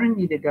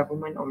currently the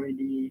government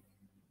already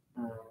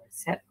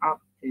set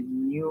up a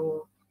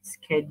new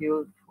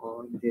schedule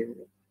for the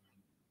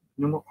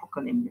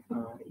pneumococcal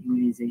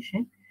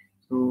immunization.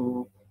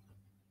 So,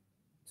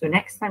 so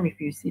next time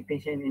if you see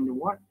patient in the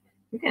ward,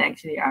 you can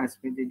actually ask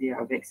whether they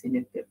are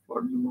vaccinated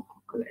for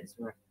pneumococcal as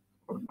well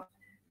or not,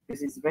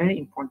 because it's very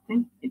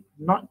important. It's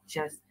not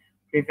just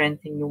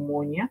preventing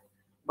pneumonia,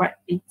 but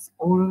it's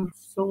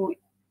also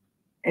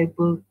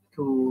able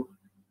to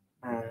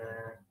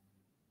uh,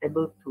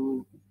 able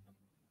to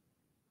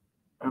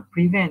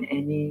prevent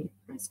any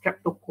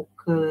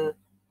streptococcal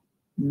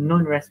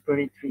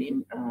non-respiratory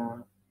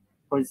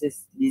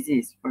causes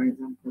disease, for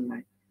example,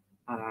 like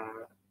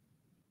uh,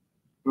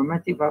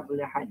 rheumatic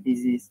valvular heart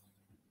disease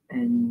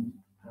and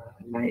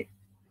like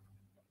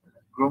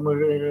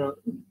glomerular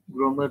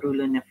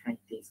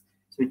nephritis.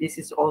 So this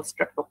is all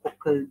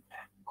streptococcal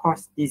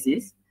caused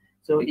disease.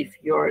 So if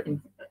you're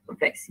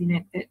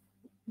vaccinated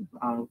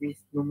with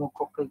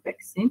pneumococcal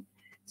vaccine,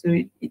 so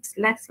it's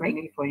less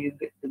likely for you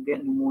to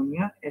get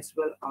pneumonia as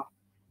well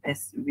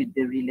as with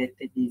the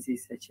related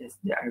disease such as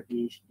the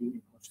RVHD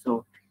and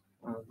also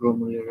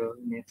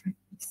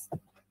glomerulonephritis.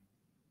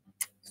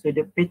 So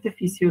the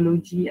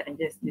pathophysiology, I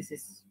guess this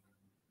is,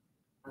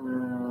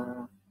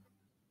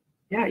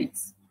 yeah,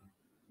 it's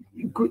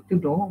good to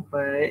know,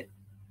 but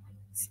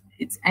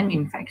it's an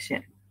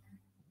infection.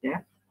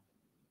 Yeah.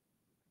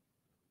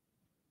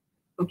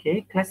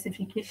 Okay,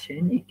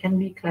 classification, it can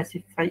be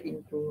classified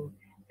into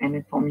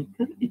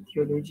anatomical,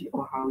 etiology,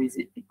 or how is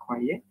it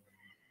acquired.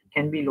 It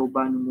can be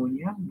lobar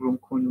pneumonia,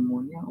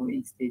 bronchopneumonia, or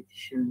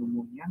interstitial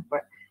pneumonia,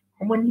 but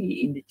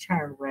commonly in the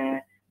child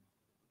where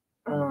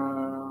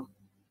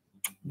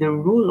the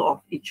role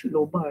of each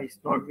lobar is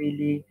not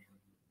really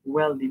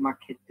well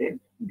demarcated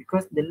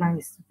because the lung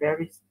is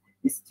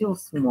still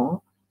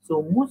small.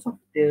 So most of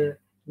the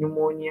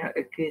pneumonia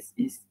occurs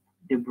is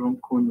the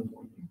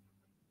bronchopneumonia.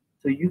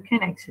 So you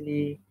can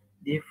actually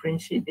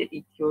differentiate the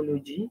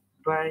etiology,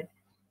 but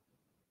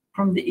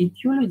from the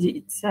etiology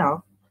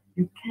itself,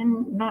 you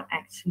cannot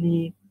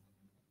actually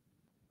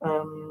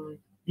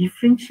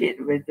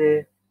differentiate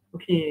whether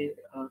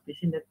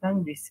patient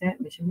datang reset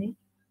macam ni,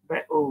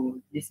 but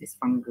this is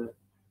fungal.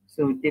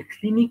 So the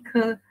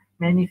clinical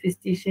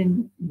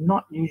manifestation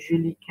not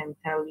usually can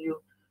tell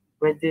you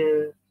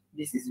whether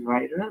this is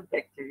viral,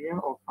 bacteria,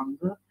 or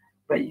fungal,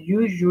 but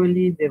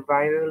usually the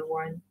viral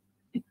one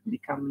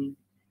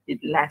it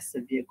less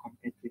severe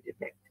compared to the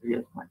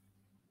bacterial one.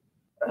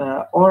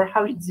 Or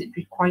how is it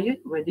required,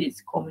 whether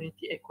it's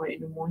community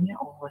acquired pneumonia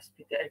or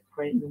hospital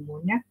acquired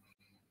pneumonia.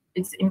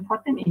 It's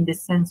important in the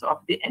sense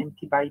of the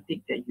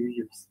antibiotic that you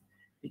use,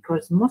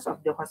 because most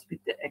of the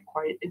hospital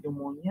acquired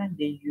pneumonia,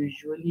 they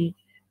usually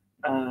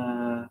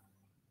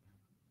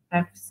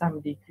have some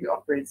degree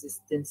of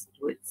resistance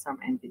towards some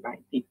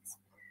antibiotics.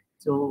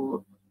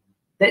 So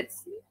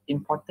that's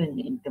important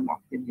in terms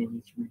of the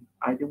management.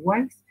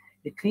 Otherwise,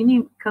 the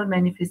clinical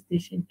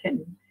manifestation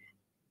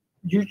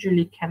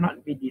usually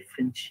cannot be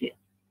differentiated.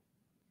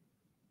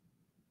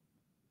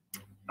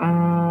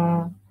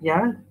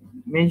 Yeah,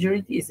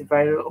 majority is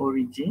viral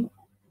origin,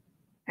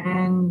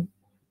 and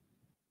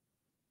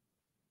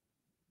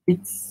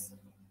it's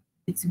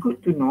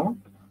good to know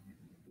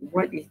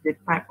what is the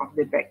type of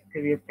the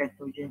bacterial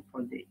pathogen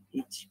for the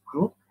each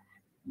group,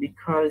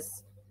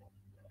 because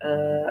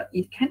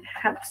it can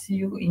help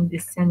you in the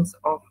sense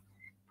of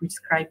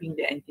prescribing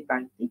the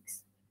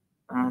antibiotics,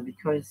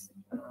 because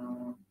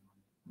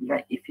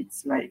like if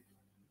it's like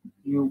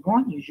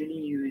newborn, usually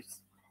you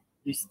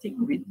stick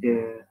with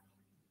the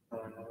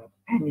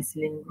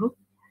penicillin group.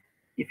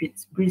 If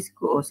it's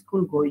preschool or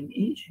school going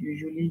age,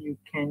 usually you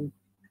can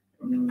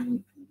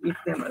give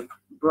them a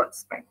broad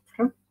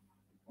spectrum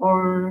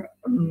or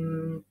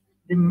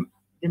the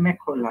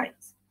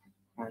macrolides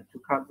to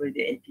cover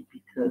the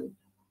atypical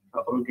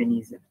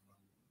organism.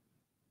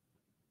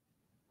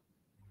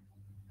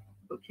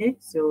 Okay,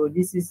 so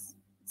this is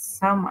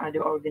some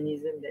other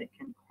organism that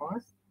can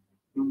cause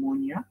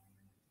pneumonia.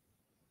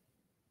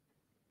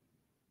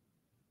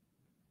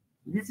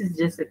 This is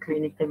just a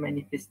clinical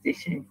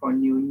manifestation for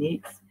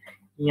neonates,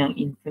 young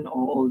infant,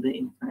 or older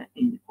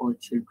infant or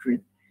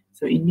children.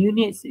 So in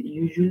neonates,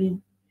 usually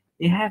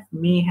they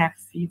may have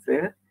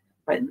fever,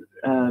 but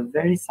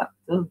very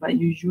subtle. But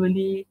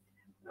usually,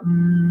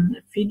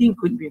 feeding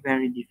could be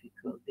very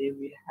difficult. They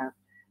will have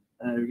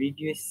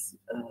reduced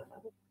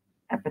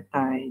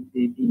appetite.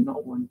 They did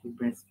not want to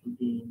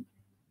breastfeeding.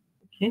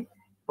 Okay,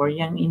 for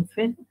young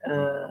infant,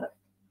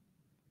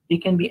 they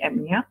can be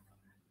apnea,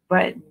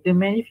 but the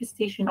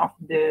manifestation of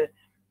the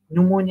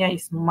pneumonia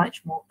is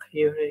much more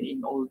clearer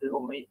in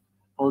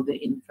older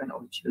infant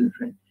or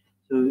children.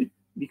 So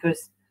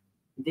because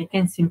they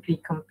can simply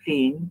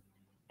complain,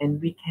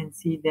 and we can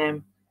see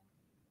them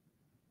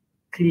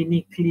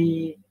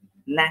clinically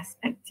less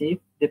active,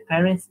 the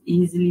parents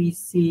easily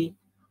see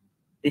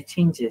the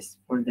changes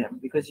for them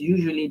because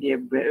usually they are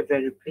very,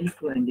 very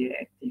playful and they're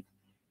active.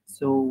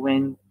 So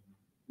when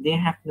they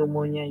have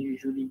pneumonia,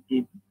 usually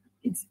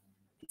it's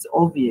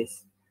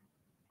obvious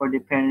for the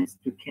parents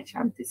to catch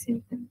up the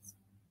symptoms.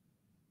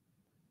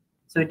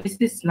 So this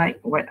is like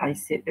what I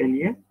said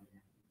earlier.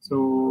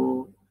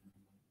 So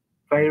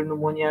viral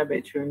pneumonia,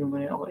 bacterial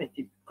pneumonia, or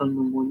atypical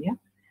pneumonia,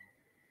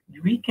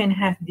 we can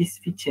have these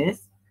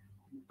features,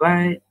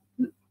 but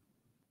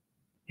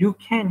you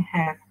can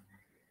have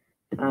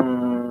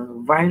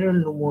viral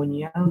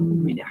pneumonia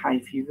with high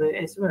fever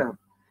as well.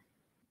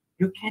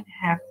 You can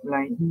have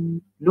like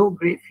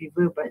low-grade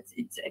fever, but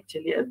it's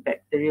actually a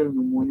bacterial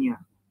pneumonia.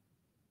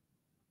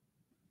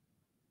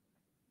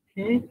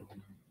 Okay.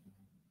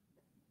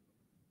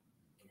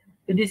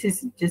 So this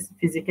is just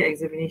physical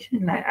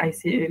examination, like I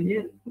said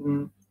earlier.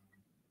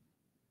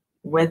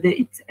 Whether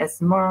it's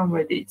asthma,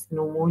 whether it's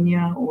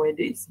pneumonia, or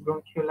whether it's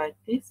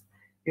bronchiolitis,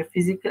 your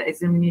physical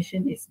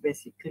examination is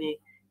basically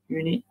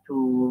you need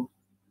to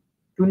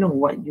know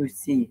what you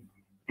see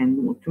and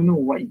to know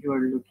what you are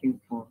looking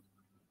for.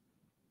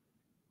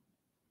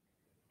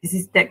 this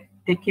is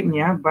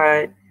tachypnea,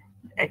 but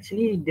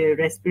actually the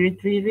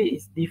respiratory rate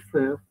is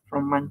differ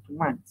from month to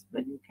month,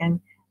 but you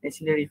can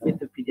actually refer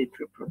to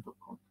pediatric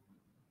protocol.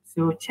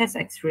 So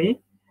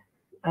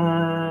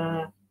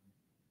uh,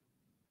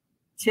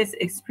 chest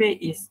X-ray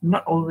is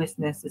not always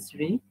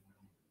necessary.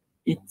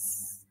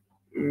 It's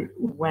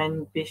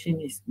when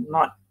patient is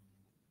not,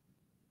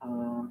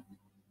 uh,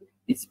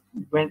 it's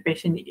when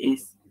patient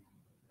is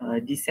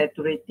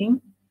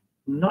desaturating,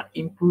 not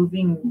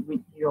improving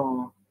with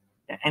your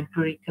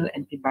empirical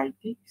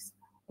antibiotics.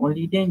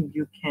 Only then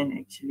you can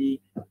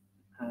actually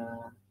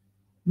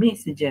may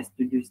suggest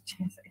to do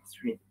chest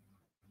X-ray.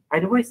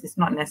 Otherwise, it's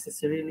not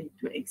necessarily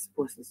to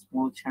expose a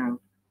small child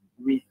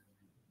with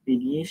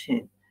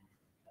radiation.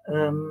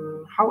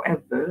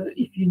 However,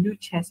 if you do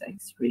chest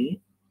X-ray,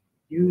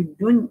 you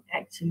don't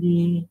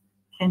actually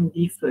can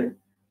differ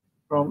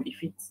from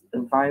if it's a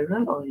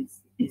viral or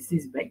is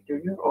this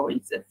bacterial or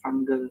it's a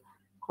fungal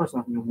cause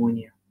of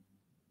pneumonia.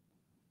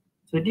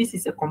 So this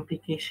is a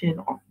complication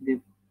of the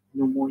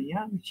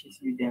pneumonia, which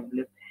is you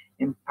develop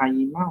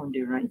empyema on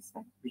the right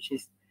side, which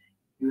is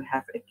you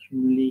have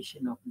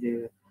accumulation of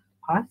the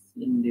pus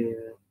in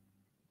the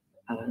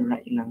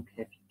right lung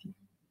cavity.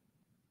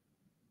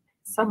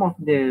 Some of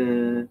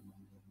the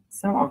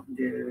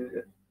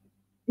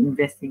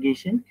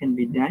investigation can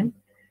be done.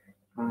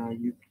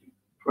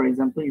 For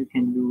example, you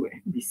can do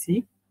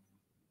FBC.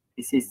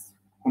 This is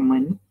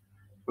common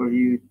for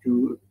you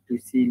to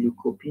see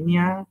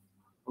leukopenia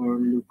or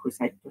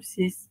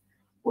leukocytosis,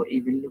 or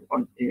even look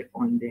on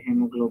the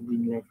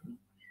hemoglobin level.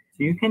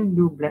 So you can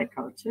do blood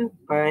culture,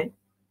 but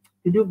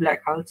to do blood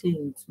culture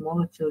in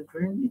small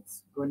children,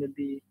 it's going to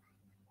be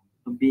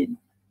a bit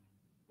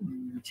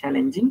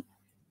challenging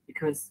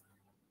because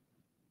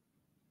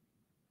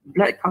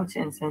blood culture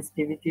and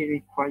sensitivity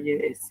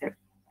require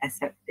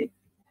aseptic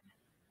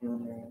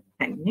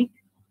technique,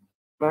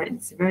 but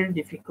it's very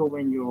difficult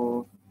when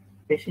your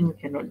patient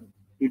cannot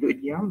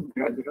duduk diam,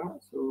 gerak-gerak,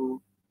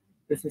 so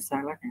itu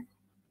susah lah kan.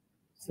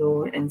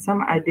 So, and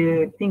some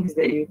other things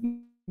that you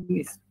can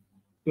do is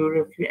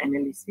pleural fluid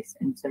analysis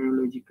and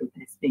serological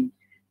testing.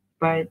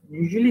 But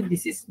usually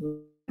this is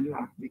not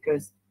lah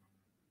because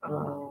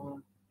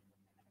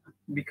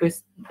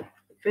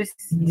first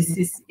this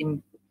is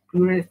in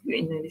pleural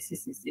fluid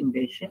analysis is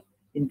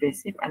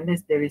invasive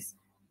unless there is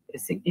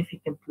a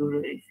significant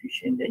pleural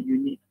effusion that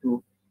you need to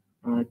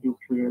do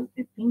pleural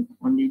tapping.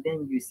 Only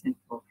then you send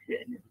for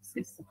fluid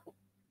analysis.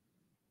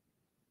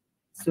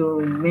 So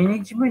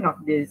management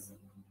of this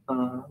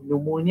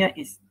pneumonia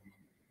is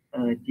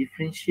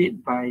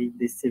differentiated by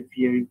the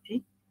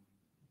severity.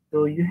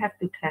 So you have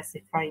to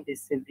classify the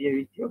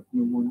severity of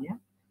pneumonia,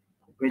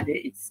 whether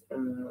it's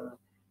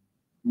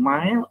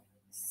mild,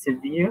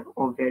 severe,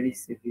 or very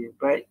severe.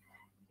 But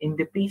in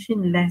the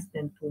patient less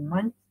than 2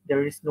 months,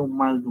 there is no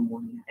mild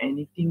pneumonia.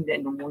 Anything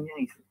that pneumonia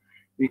is,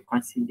 we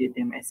consider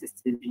them as a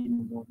severe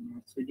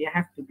pneumonia. So they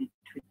have to be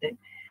treated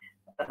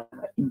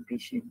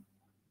inpatient.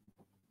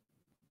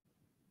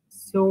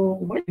 So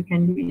what you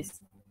can do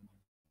is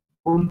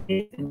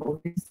always and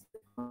always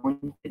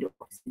monitor the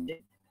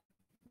oxygen,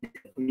 the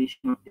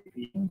circulation of the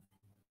patient,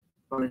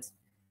 because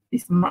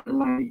it's not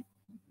like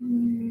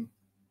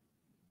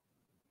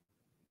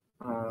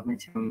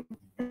macam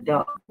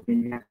adult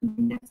when you have to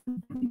inject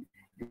something,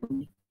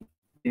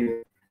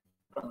 the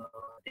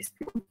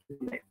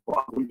SpO2 like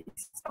 4 hours,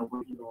 6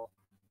 hours or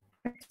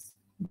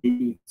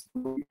daily.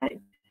 So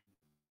like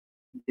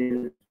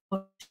the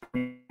when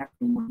you have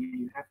pneumonia,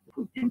 you have to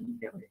put them in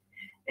the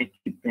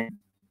acute bed.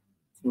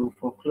 So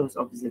for close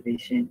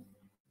observation.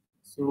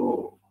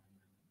 So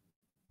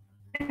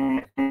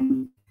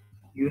and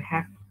you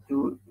have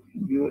to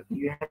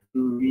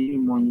really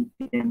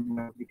monitor them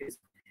well because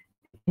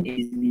it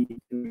is easily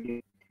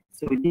deteriorate.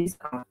 So these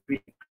are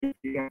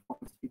criteria for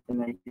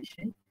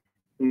hospitalization.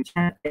 So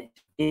child at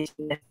age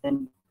less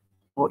than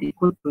or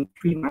equal to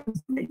 3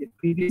 months, like the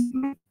previous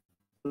month,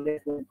 so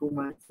less than 2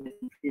 months, less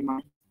than 3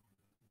 months.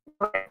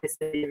 For the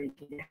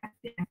severity, they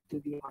have to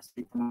be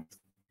hospitalized.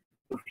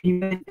 So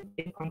fever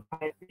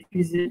 8.5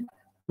 visit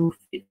to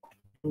fit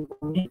and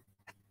vomit.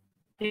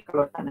 Okay,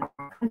 kalau tak nak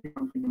makan,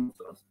 memang kena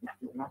masuk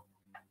hospital lah.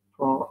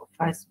 For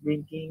fast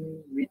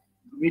breathing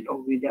with or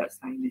without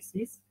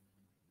sinuses,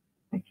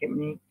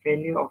 acute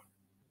failure of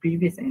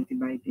previous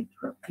antibiotic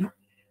therapy,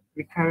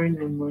 recurrent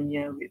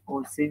pneumonia with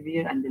or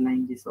severe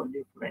underlying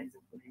disorder, for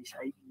example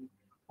HIV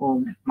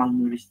or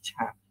malnourished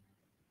child.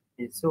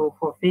 Okay, so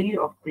for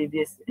failure of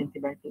previous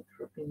antibiotic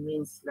therapy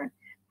means like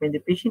when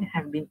the patient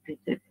have been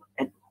treated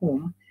at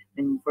home,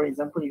 and for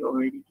example you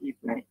already give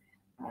like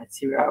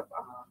syrup,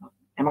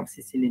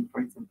 amoxicillin,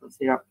 for example,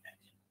 syrup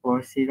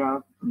or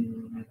syrup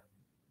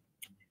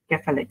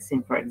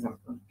cefalexin, for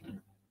example.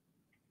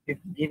 You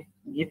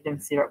give them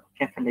syrup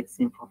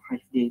cefalexin for 5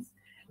 days,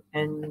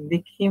 and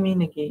they came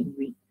in again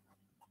with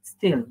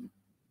still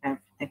have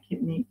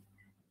acute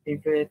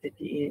fever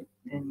 38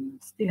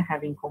 and still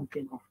having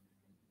complaint of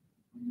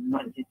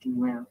not getting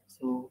well.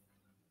 So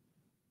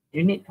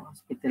you need to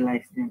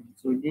hospitalize them.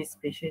 So this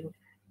patient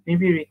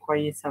maybe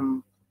requires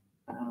some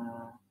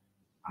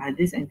are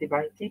this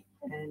antibiotic,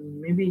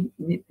 and maybe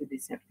need to do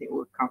septic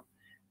workup.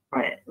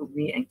 But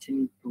we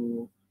actually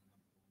to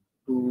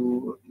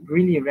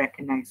really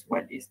recognize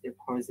what is the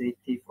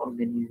causative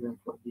organism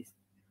for this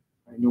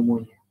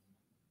pneumonia.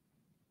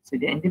 So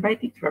the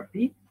antibiotic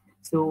therapy.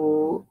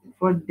 So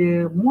for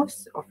the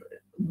most of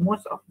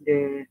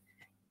the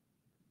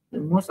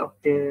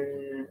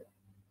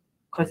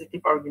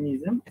causative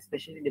organism,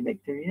 especially the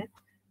bacteria,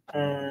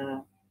 uh,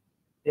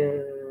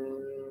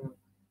 the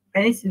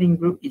penicillin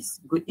group is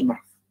good enough.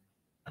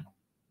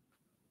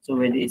 So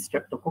whether it's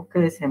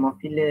Streptococcus,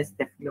 Haemophilus,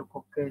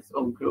 Staphylococcus,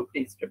 or group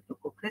A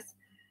Streptococcus,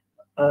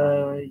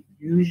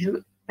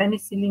 usually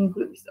penicillin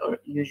groups are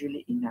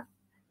usually enough.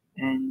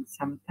 And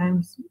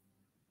sometimes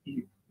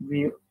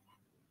we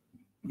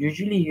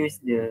usually use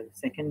the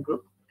second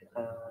group,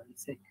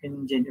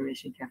 second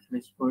generation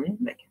cephalosporin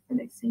like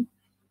cefalexin,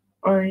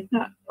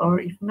 or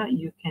if not,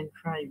 you can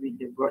try with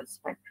the broad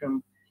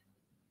spectrum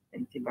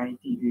antibiotic.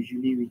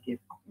 Usually we give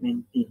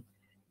augmentin,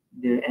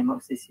 the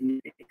amoxicillin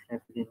with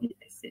clavulanic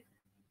acid.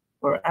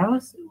 Or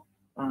else,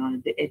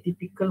 the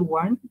atypical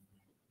one,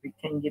 we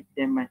can give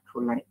them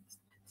macrolides.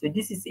 So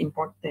this is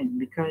important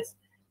because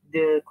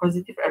the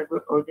causative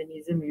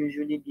organism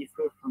usually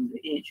differ from the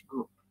age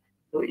group.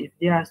 So if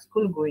they are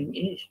school-going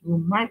age, you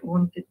might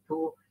want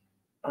to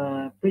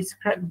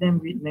prescribe them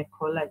with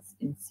macrolides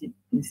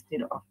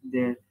instead of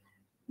the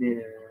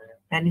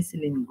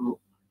penicillin group.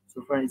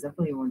 So for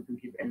example, you want to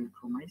give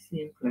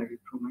erythromycin,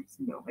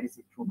 clarithromycin, or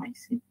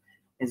azithromycin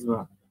as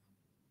well.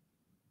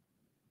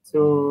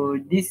 So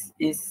this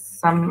is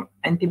some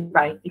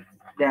antibiotics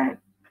that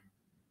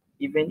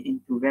even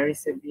into very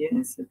severe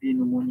and severe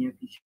pneumonia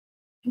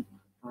patient.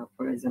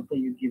 For example,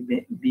 you give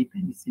B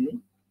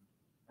penicillin.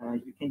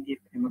 You can give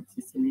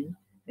amoxicillin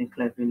and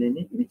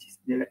clavulanic, which is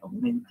the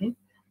augmentin.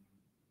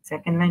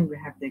 Second line, we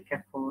have the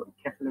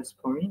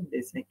cephalosporin,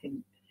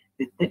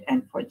 the third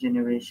and fourth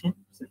generation,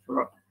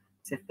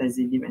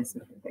 ceftazidime and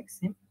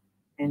cefotaxime.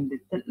 And the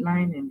third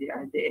line and the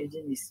other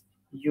agent is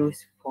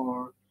used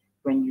for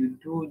when you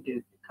do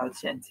the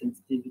culture and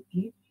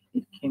sensitivity.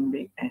 It came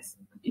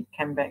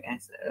back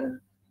as a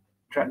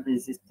drug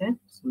resistant.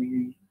 So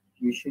you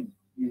should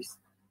use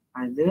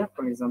either,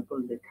 for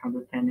example, the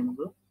carbapenem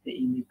group, the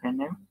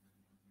imipenem,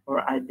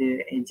 or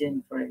other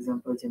agent, for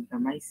example,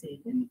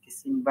 gentamicin and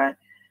nicotine. But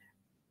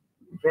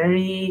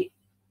very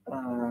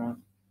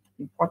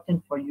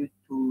important for you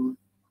to,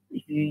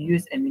 if you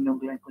use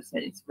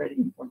aminoglycoside, it's very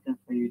important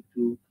for you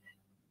to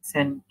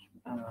send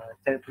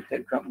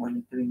therapeutic drug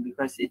monitoring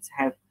because it's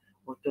have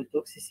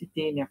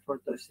ototoxicity,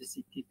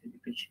 nephrotoxicity to the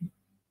patient.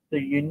 So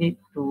you need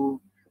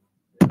to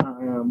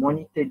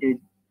monitor the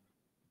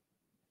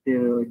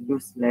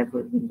dose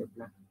level in the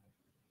blood.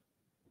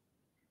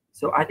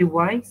 So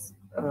otherwise,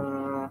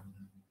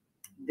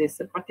 the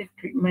supportive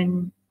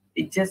treatment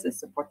is just a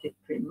supportive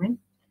treatment.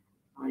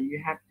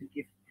 You have to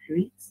give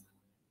fluids,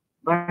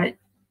 but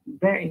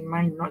bear in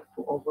mind not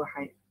to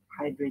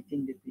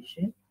hydrating the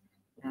patient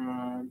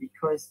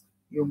because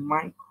you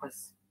might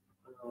cause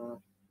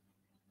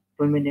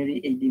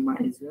pulmonary edema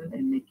as well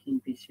and making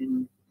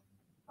patient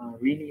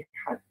really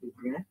hard to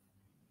breathe.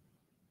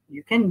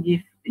 You can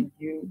give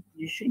you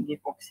should give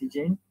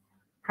oxygen.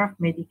 Cough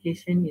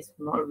medication is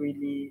uh,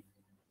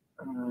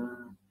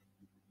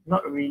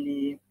 not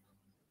really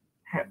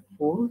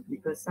helpful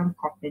because some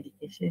cough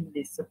medication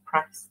they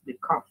suppress the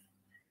cough.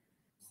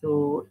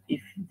 So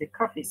if the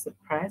cough is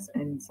suppressed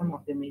and some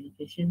of the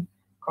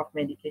cough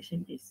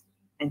medication is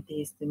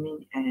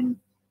antihistamine and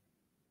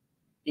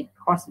it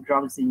causes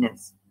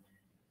drowsiness.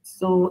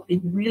 So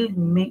it will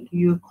make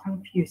you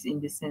confused in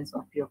the sense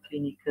of your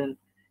clinical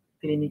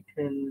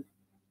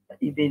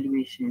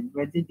evaluation,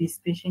 whether this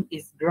patient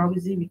is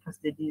drowsy because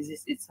the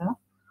disease itself,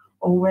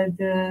 or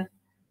whether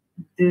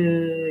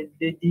the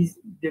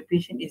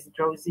patient is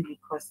drowsy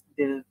because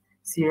the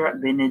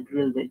syrup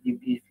Benadryl that you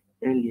give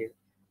earlier.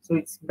 So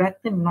it's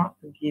better not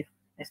to give,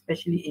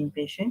 especially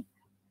inpatient,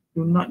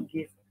 do not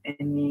give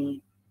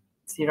any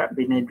syrup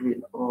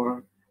Benadryl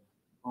or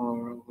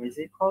what is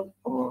it called,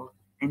 or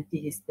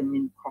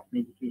antihistamine cough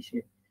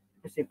medication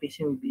because your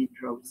patient will be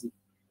drowsy.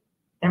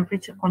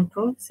 Temperature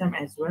control, same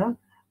as well.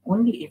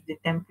 Only if the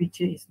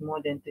temperature is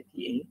more than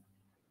 38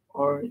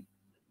 or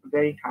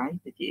very high,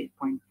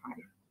 38.5,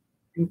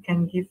 you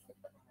can give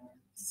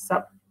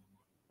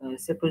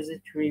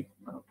suppository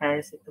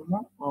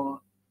paracetamol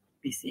or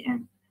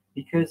PCM.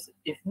 Because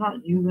if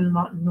not, you will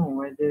not know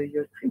whether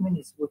your treatment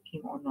is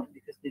working or not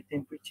because the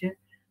temperature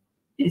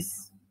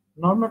is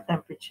normal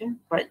temperature,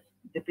 but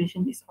the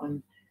patient is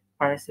on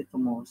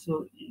paracetamol.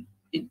 So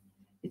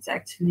it's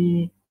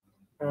actually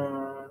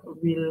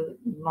will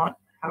not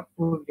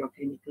helpful your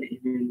clinical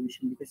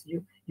evaluation because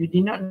you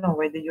did not know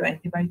whether your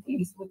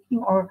antibiotic is working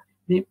or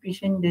the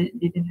patient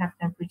didn't have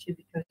temperature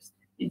because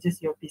it's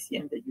just your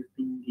PCM that you've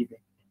been given.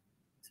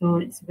 So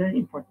it's very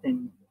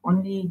important.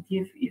 Only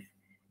give if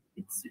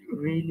it's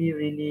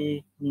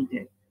really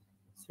needed.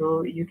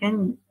 So you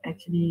can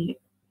actually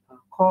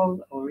call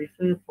or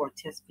refer for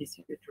chest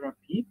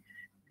physiotherapy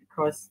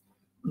because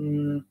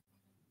um,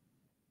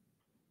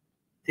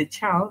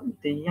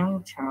 the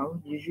young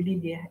child, usually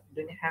they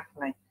don't have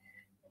like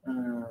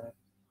uh,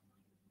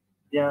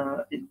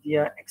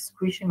 their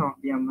excretion of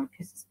their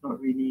mucus is not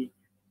really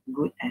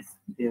good as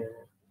the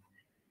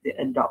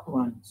adult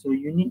one. So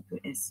you need to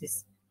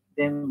assist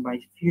them by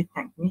few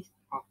techniques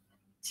of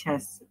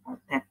chest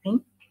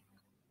tapping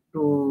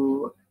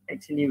to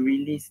actually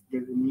release the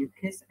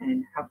mucus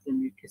and help the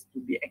mucus to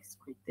be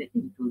excreted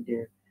into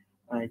the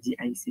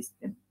GI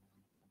system.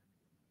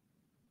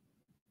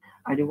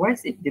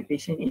 Otherwise, if the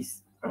patient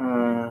is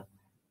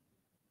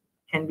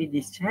can be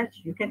discharged,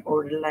 you can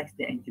oralize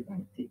the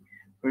antibiotic.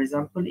 For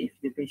example, if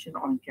the patient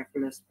on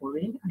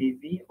cephalosporin,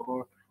 IV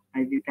or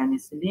IV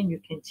penicillin, you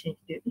can change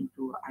it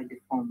into either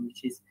form,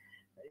 which is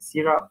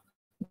syrup.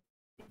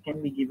 It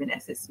can be given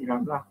as a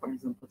syrup lah. For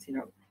example,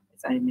 syrup,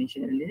 as I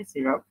mentioned earlier,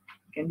 syrup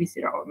can be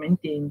syrup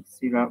augmentin,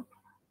 syrup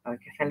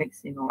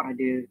cefalexin, or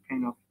other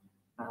kind of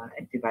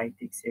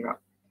antibiotic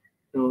syrup.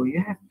 So you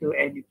have to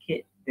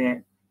educate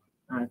that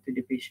to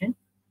the patient,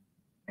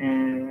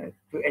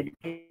 to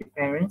educate the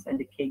parents and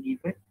the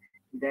caregiver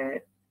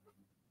that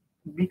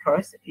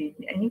because in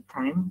any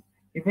time,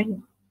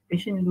 even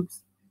patient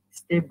looks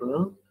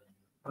stable,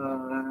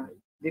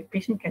 the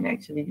patient can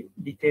actually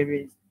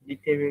deteriorate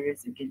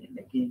again and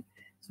again.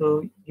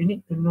 So you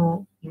need to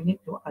know, you need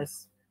to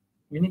ask,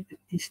 you need to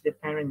teach the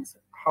parents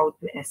how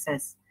to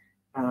assess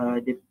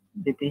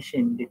the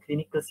patient, the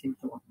clinical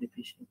symptom of the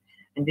patient.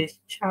 And this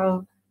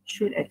child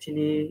should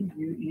actually,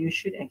 you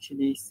should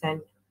actually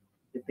send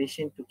the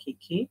patient to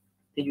KK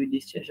till you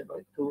discharge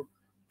about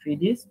 2-3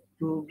 days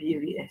to be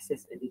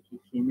reassessed at the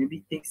KK.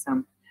 Maybe take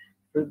some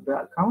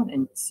blood count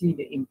and see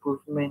the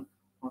improvement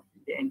of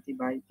the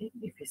antibiotic.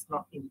 If it's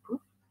not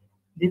improved,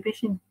 the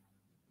patient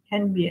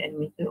can be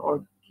admitted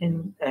or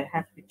can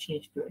have to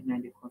change to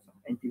another course of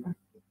antibiotic.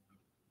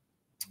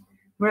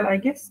 Well, I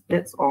guess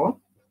that's all.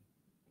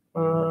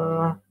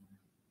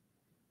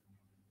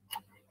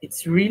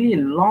 It's really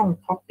a long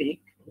topic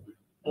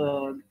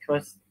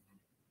because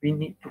we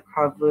need to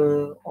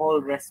cover all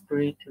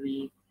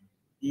respiratory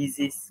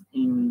disease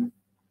in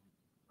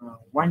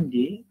 1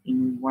 day,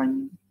 in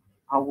 1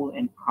 hour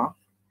and a half.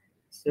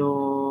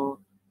 So,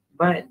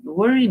 but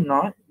worry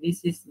not,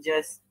 this is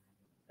just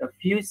a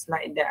few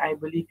slides that I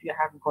believe you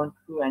have gone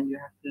through and you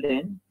have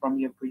learned from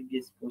your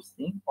previous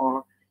posting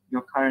or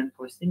your current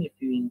posting if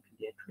you're in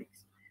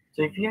pediatrics.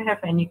 So if you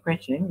have any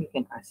question, you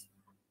can ask.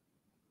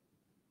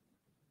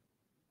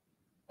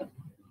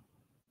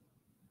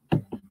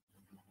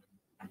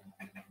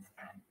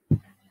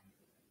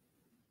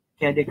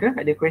 Okay,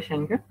 ada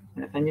question ke?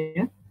 Nak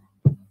tanya?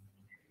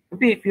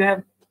 Tapi if you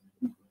have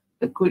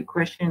a good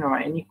question or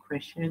any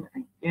question,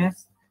 I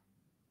guess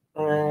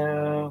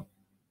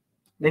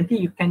nanti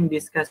you can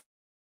discuss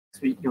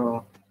with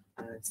your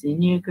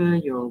senior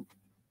ke, your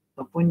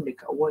ataupun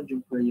dekat awal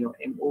jumpa your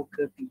MO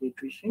ke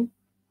pediatrician.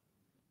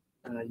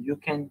 You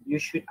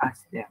should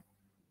ask them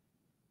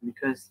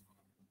because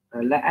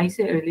like I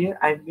said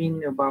earlier, I've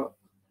been about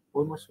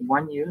almost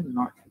 1 year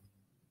not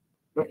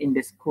in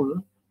the school,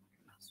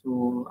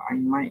 so I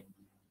might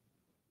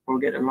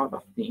forget a lot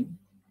of things.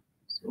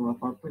 So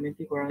apa-apa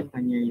nanti korang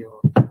tanya your